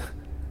missed.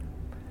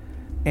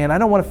 And I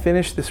don't want to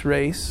finish this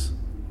race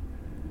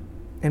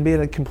and be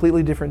at a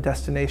completely different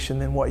destination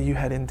than what you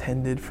had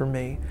intended for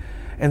me.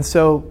 And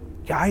so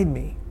guide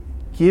me,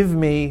 give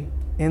me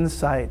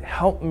insight,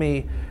 help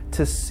me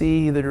to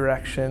see the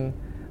direction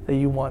that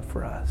you want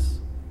for us.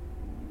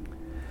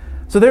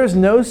 So there is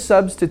no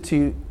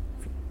substitute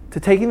to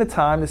taking the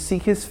time to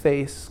seek his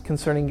face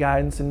concerning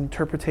guidance and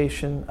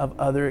interpretation of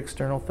other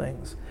external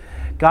things.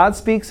 God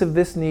speaks of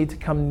this need to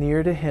come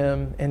near to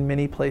him in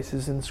many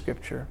places in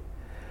Scripture.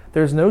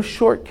 There's no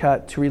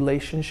shortcut to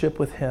relationship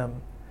with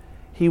him.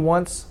 He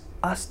wants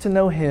us to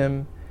know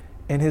him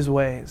and his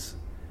ways.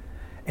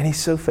 And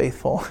he's so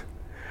faithful.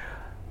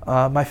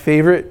 My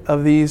favorite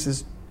of these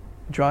is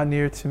draw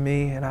near to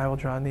me and I will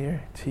draw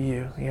near to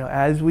you. You know,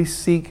 as we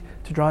seek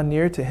to draw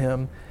near to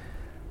him,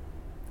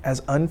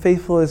 as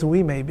unfaithful as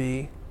we may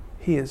be,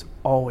 he is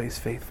always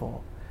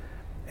faithful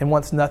and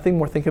wants nothing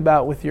more. Think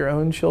about with your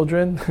own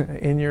children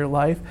in your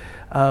life.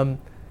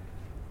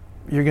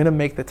 You're going to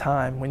make the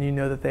time when you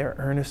know that they are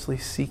earnestly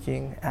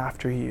seeking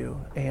after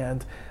you.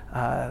 And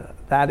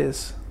that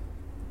is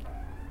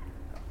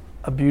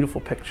a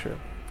beautiful picture.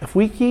 If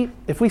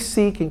we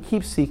seek and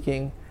keep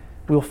seeking,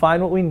 we will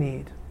find what we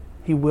need.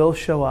 He will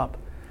show up.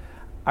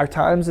 Our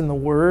times in the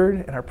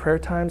Word and our prayer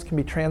times can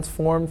be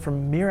transformed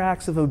from mere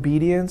acts of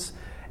obedience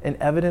and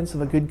evidence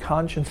of a good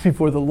conscience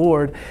before the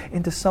Lord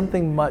into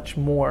something much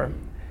more.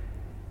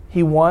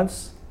 He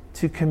wants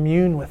to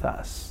commune with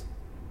us.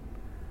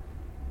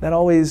 That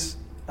always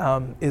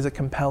is a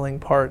compelling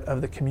part of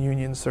the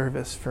communion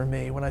service for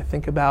me. When I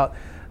think about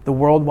the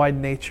worldwide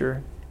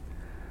nature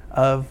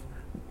of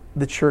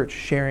the church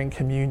sharing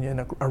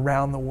communion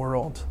around the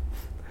world,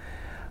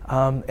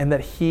 and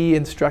that he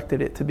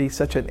instructed it to be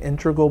such an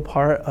integral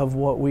part of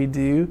what we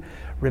do,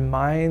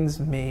 reminds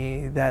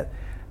me that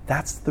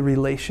that's the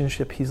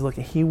relationship he's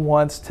looking. He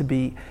wants to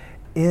be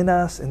in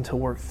us and to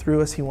work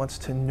through us. He wants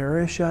to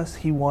nourish us.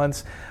 He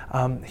wants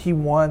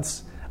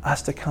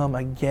us to come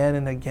again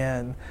and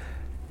again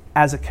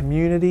as a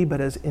community, but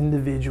as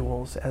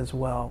individuals as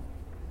well.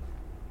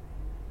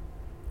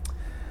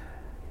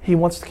 He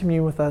wants to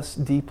commune with us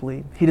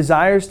deeply. He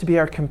desires to be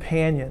our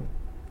companion,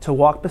 to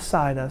walk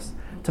beside us,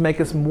 to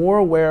make us more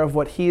aware of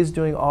what he is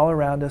doing all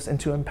around us, and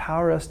to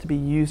empower us to be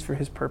used for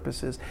his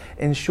purposes.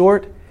 In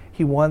short,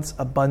 he wants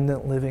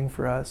abundant living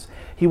for us.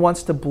 He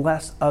wants to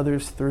bless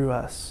others through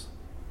us.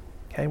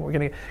 Okay, we're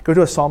going to go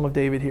to a Psalm of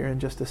David here in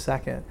just a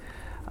second.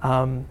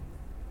 But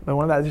I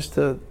wanted that just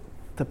to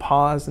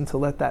pause and to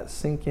let that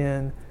sink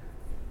in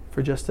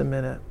for just a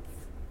minute.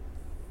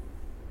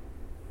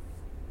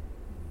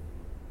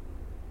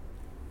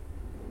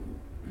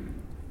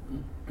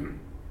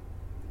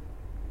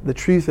 The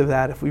truth of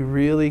that, if we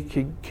really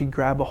could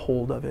grab a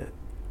hold of it,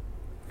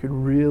 could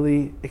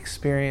really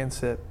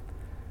experience it.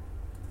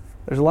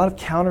 There's a lot of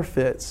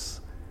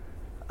counterfeits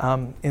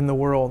in the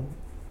world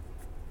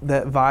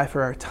that vie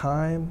for our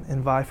time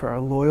and vie for our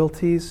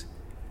loyalties.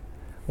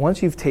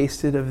 Once you've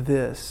tasted of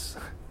this,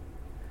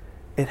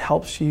 it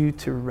helps you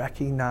to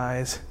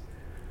recognize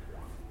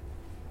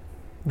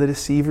the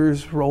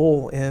deceiver's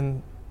role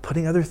in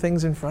putting other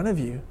things in front of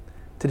you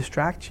to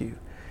distract you.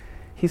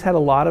 He's had a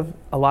lot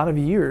of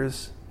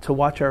years to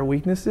watch our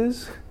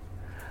weaknesses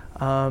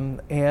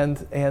and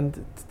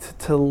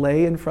to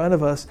lay in front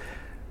of us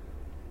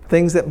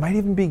things that might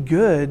even be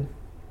good,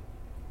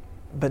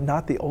 but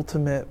not the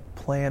ultimate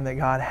plan that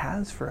God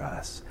has for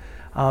us.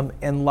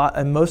 And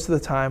most of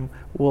the time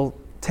will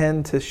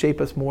tend to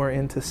shape us more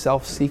into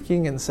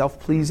self-seeking and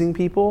self-pleasing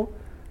people.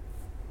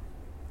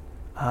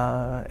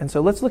 And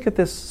so let's look at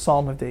this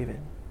Psalm of David.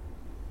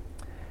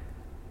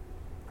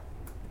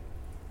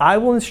 I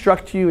will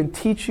instruct you and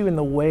teach you in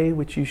the way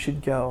which you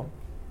should go.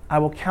 I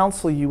will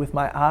counsel you with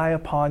my eye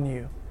upon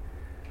you.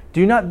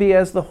 Do not be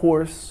as the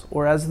horse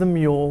or as the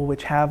mule,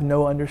 which have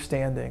no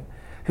understanding,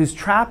 whose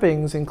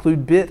trappings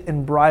include bit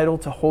and bridle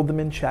to hold them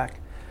in check.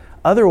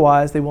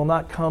 Otherwise, they will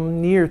not come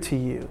near to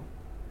you.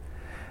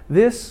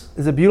 This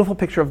is a beautiful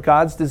picture of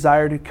God's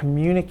desire to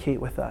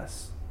communicate with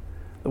us.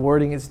 The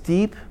wording is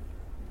deep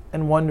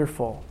and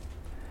wonderful.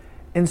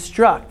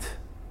 Instruct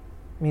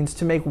means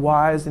to make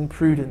wise and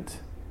prudent.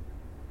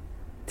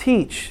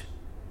 Teach,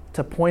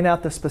 to point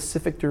out the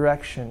specific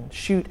direction.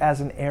 Shoot as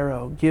an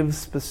arrow, give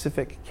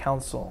specific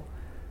counsel.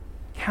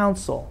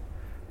 Counsel,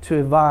 to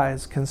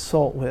advise,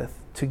 consult with,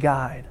 to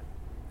guide.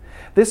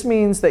 This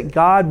means that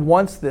God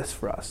wants this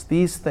for us,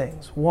 these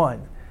things.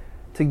 1,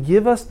 to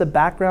give us the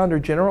background or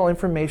general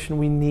information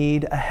we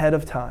need ahead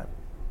of time.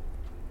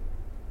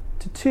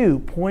 To 2,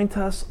 point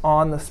us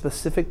on the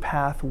specific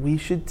path we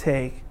should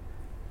take.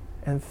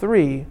 And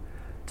 3,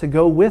 to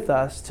go with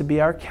us to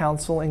be our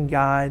counsel and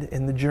guide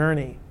in the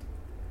journey.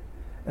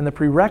 And the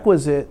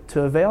prerequisite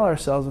to avail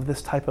ourselves of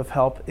this type of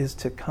help is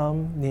to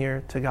come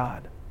near to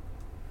God.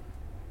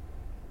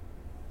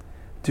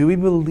 Do we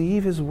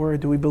believe His word?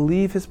 Do we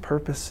believe His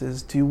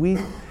purposes? Do we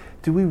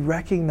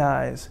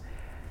recognize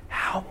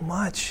how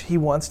much He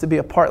wants to be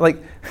a part? Like,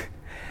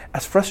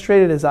 as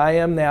frustrated as I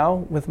am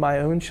now with my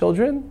own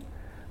children,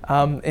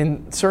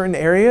 in certain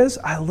areas,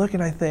 I look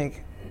and I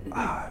think,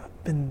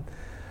 I've been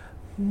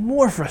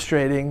more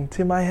frustrating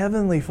to my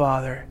Heavenly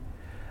Father.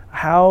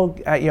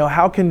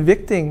 How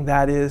convicting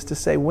that is to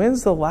say,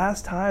 when's the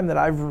last time that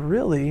I've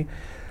really,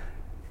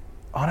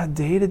 on a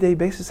day-to-day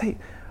basis, hey,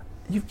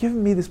 you've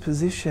given me this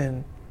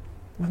position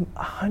with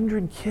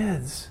 100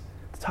 kids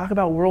to talk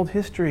about world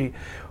history.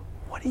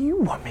 What do you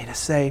want me to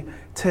say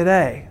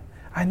today?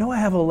 I know I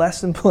have a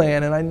lesson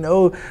plan and I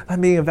know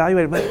I'm being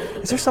evaluated, but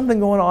is there something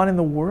going on in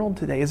the world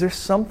today? Is there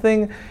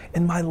something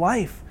in my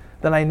life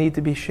that I need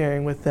to be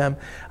sharing with them?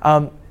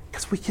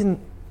 Because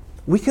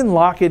we can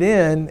lock it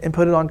in and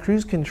put it on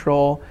cruise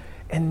control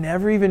and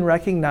never even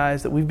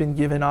recognize that we've been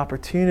given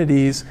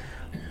opportunities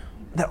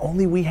that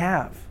only we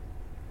have.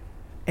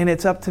 And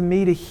it's up to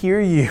me to hear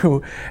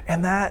you,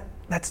 and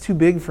that's too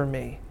big for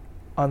me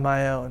on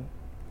my own.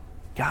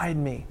 Guide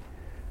me.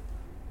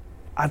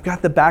 I've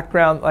got the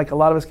background, like a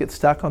lot of us get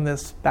stuck on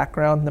this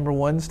background number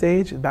 1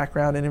 stage,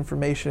 background and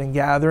information and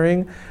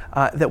gathering,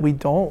 that we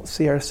don't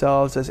see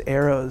ourselves as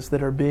arrows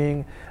that are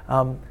being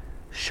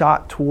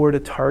shot toward a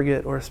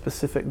target or a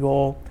specific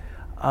goal.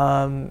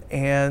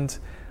 And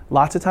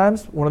lots of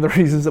times, one of the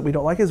reasons that we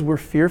don't like it is we're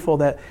fearful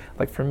that,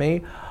 like for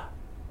me,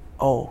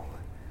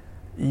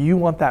 you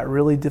want that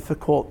really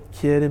difficult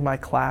kid in my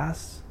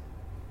class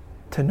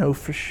to know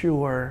for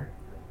sure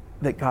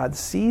that God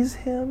sees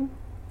him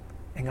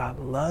and God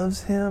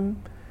loves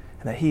him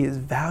and that he is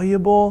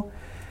valuable,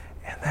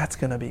 and that's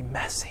going to be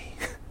messy.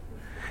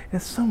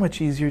 It's so much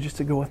easier just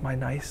to go with my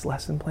nice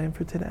lesson plan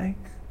for today,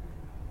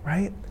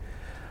 right?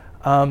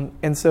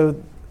 And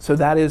so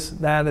that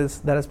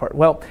is part.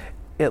 Well,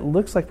 it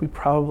looks like we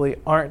probably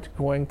aren't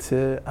going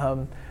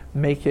to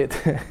make it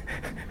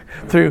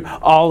through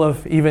all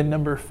of even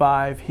number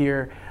 5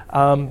 here.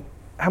 How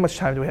much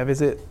time do we have?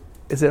 Is it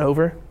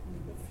over?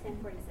 It's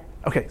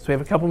 10:47. Okay, so we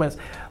have a couple minutes.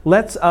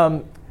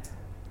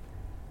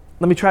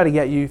 Let me try to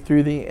get you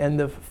through the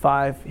end of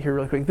 5 here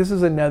real quick. This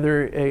is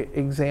another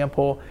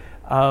example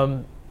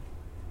from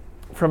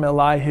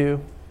Elihu,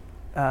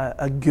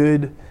 the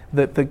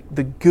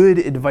good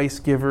advice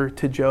giver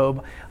to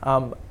Job.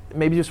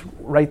 Maybe just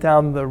write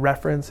down the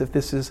reference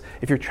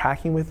if you're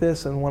tracking with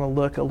this and want to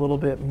look a little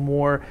bit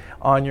more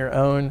on your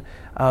own.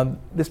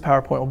 This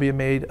PowerPoint will be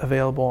made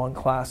available on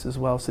class as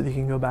well, so that you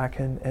can go back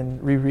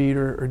and reread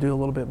or do a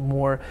little bit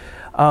more.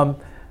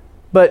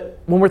 But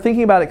when we're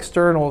thinking about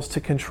externals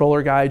to control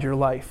or guide your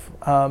life,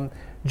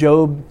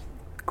 Job,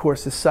 of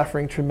course, is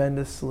suffering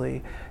tremendously.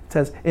 It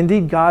says,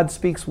 "Indeed, God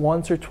speaks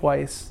once or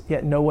twice,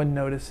 yet no one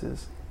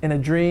notices. In a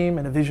dream,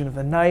 in a vision of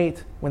the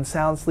night, when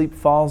sound sleep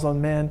falls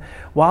on men,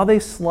 while they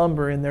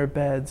slumber in their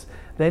beds,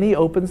 then he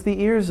opens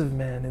the ears of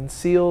men and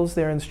seals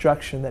their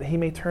instruction, that he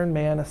may turn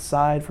man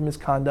aside from his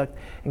conduct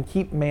and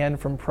keep man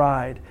from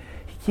pride.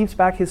 He keeps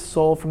back his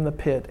soul from the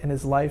pit and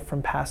his life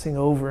from passing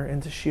over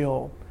into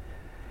Sheol."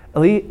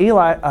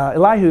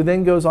 Elihu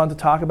then goes on to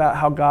talk about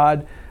how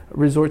God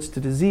resorts to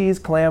disease,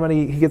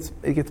 calamity.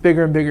 It gets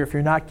bigger and bigger if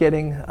you're not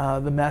getting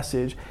the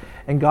message.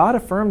 And God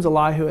affirms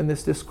Elihu in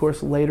this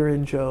discourse later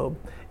in Job.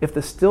 If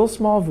the still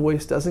small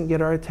voice doesn't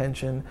get our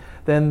attention,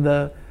 then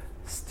the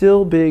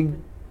still big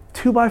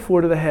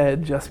 2x4 to the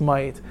head just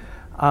might.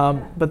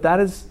 But that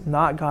is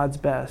not God's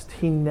best.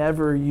 He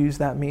never used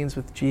that means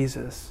with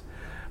Jesus.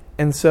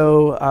 And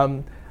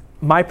so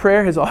my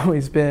prayer has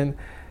always been,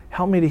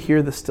 help me to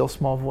hear the still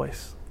small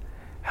voice.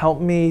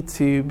 Help me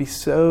to be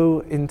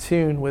so in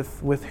tune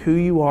with who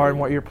you are and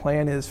what your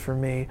plan is for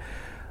me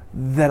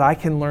that I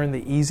can learn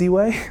the easy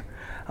way,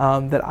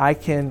 that I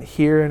can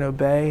hear and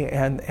obey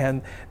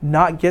and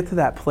not get to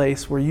that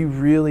place where you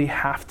really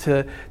have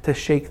to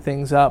shake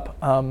things up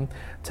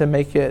to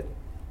make it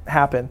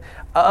happen.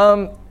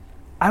 I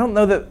don't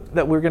know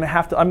that we're going to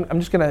have to, I'm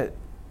just going to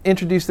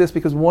introduce this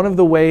because one of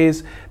the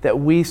ways that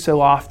we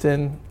so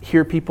often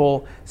hear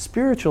people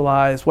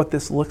spiritualize what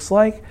this looks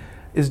like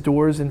is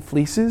doors and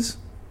fleeces.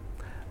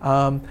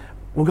 Well,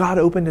 God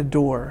opened a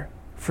door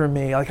for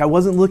me. Like I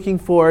wasn't looking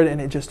for it and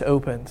it just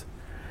opened.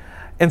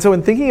 And so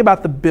in thinking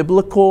about the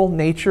biblical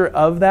nature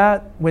of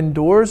that, when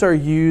doors are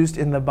used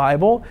in the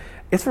Bible,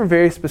 it's for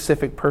very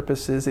specific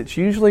purposes. It's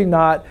usually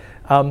not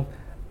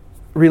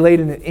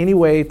related in any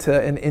way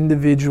to an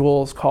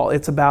individual's call.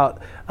 It's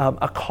about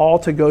a call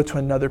to go to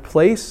another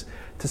place,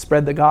 to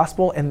spread the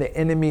gospel, and the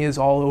enemy is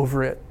all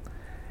over it.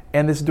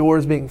 and this door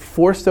is being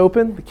forced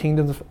open. The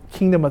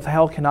kingdom of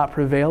hell cannot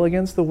prevail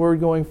against the word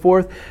going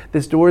forth.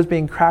 This door is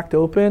being cracked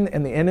open,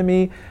 and the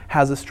enemy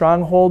has a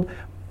stronghold,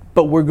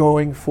 but we're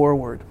going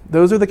forward.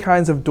 Those are the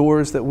kinds of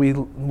doors that we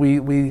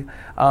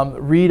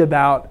read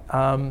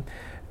about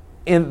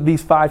in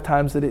these 5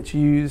 times that it's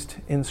used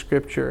in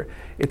Scripture.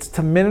 It's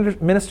to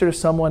minister to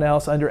someone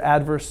else under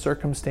adverse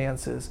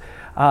circumstances.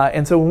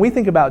 And so when we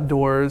think about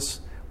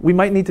doors, we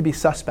might need to be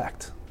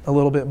suspect a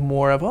little bit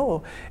more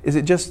of, is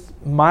it just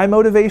my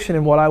motivation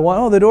and what I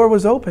want? The door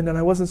was open and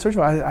I wasn't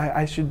searching.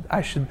 I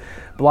should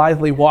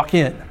blithely walk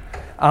in.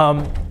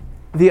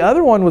 The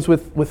other one was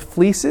with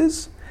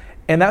fleeces,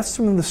 and that's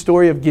from the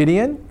story of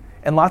Gideon.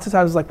 And lots of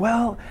times it's like,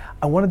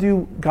 I want to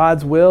do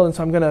God's will, and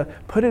so I'm going to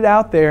put it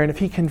out there, and if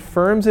he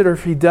confirms it or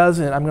if he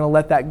doesn't, I'm going to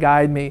let that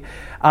guide me.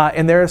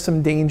 And there are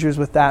some dangers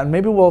with that. And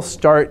maybe we'll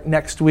start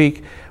next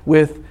week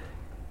with,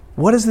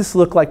 what does this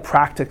look like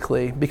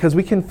practically? Because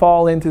we can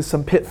fall into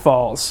some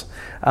pitfalls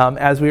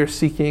as we are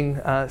seeking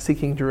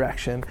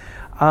direction.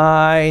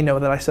 I know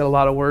that I said a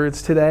lot of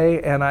words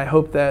today, and I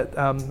hope that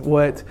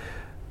what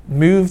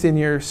moved in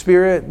your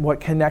spirit, what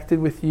connected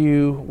with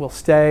you will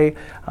stay.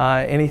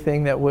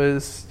 Anything that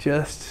was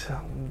just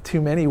too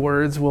many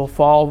words will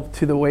fall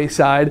to the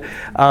wayside.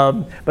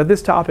 But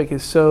this topic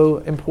is so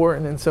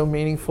important and so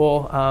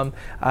meaningful.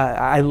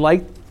 I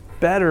like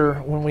better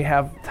when we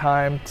have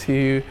time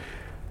to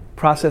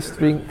process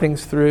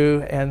things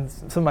through, and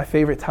some of my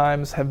favorite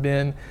times have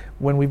been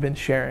when we've been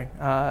sharing.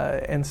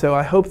 And so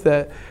I hope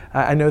that,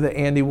 I know that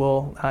Andy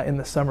will, in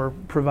the summer,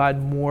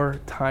 provide more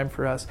time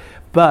for us.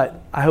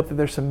 But I hope that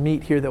there's some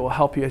meat here that will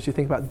help you as you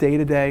think about day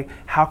to day.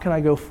 How can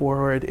I go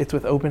forward? It's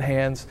with open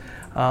hands,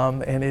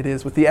 and it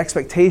is with the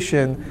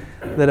expectation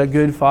that a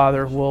good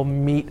Father will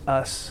meet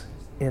us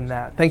in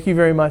that. Thank you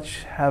very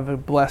much. Have a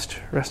blessed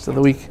rest of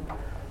the week.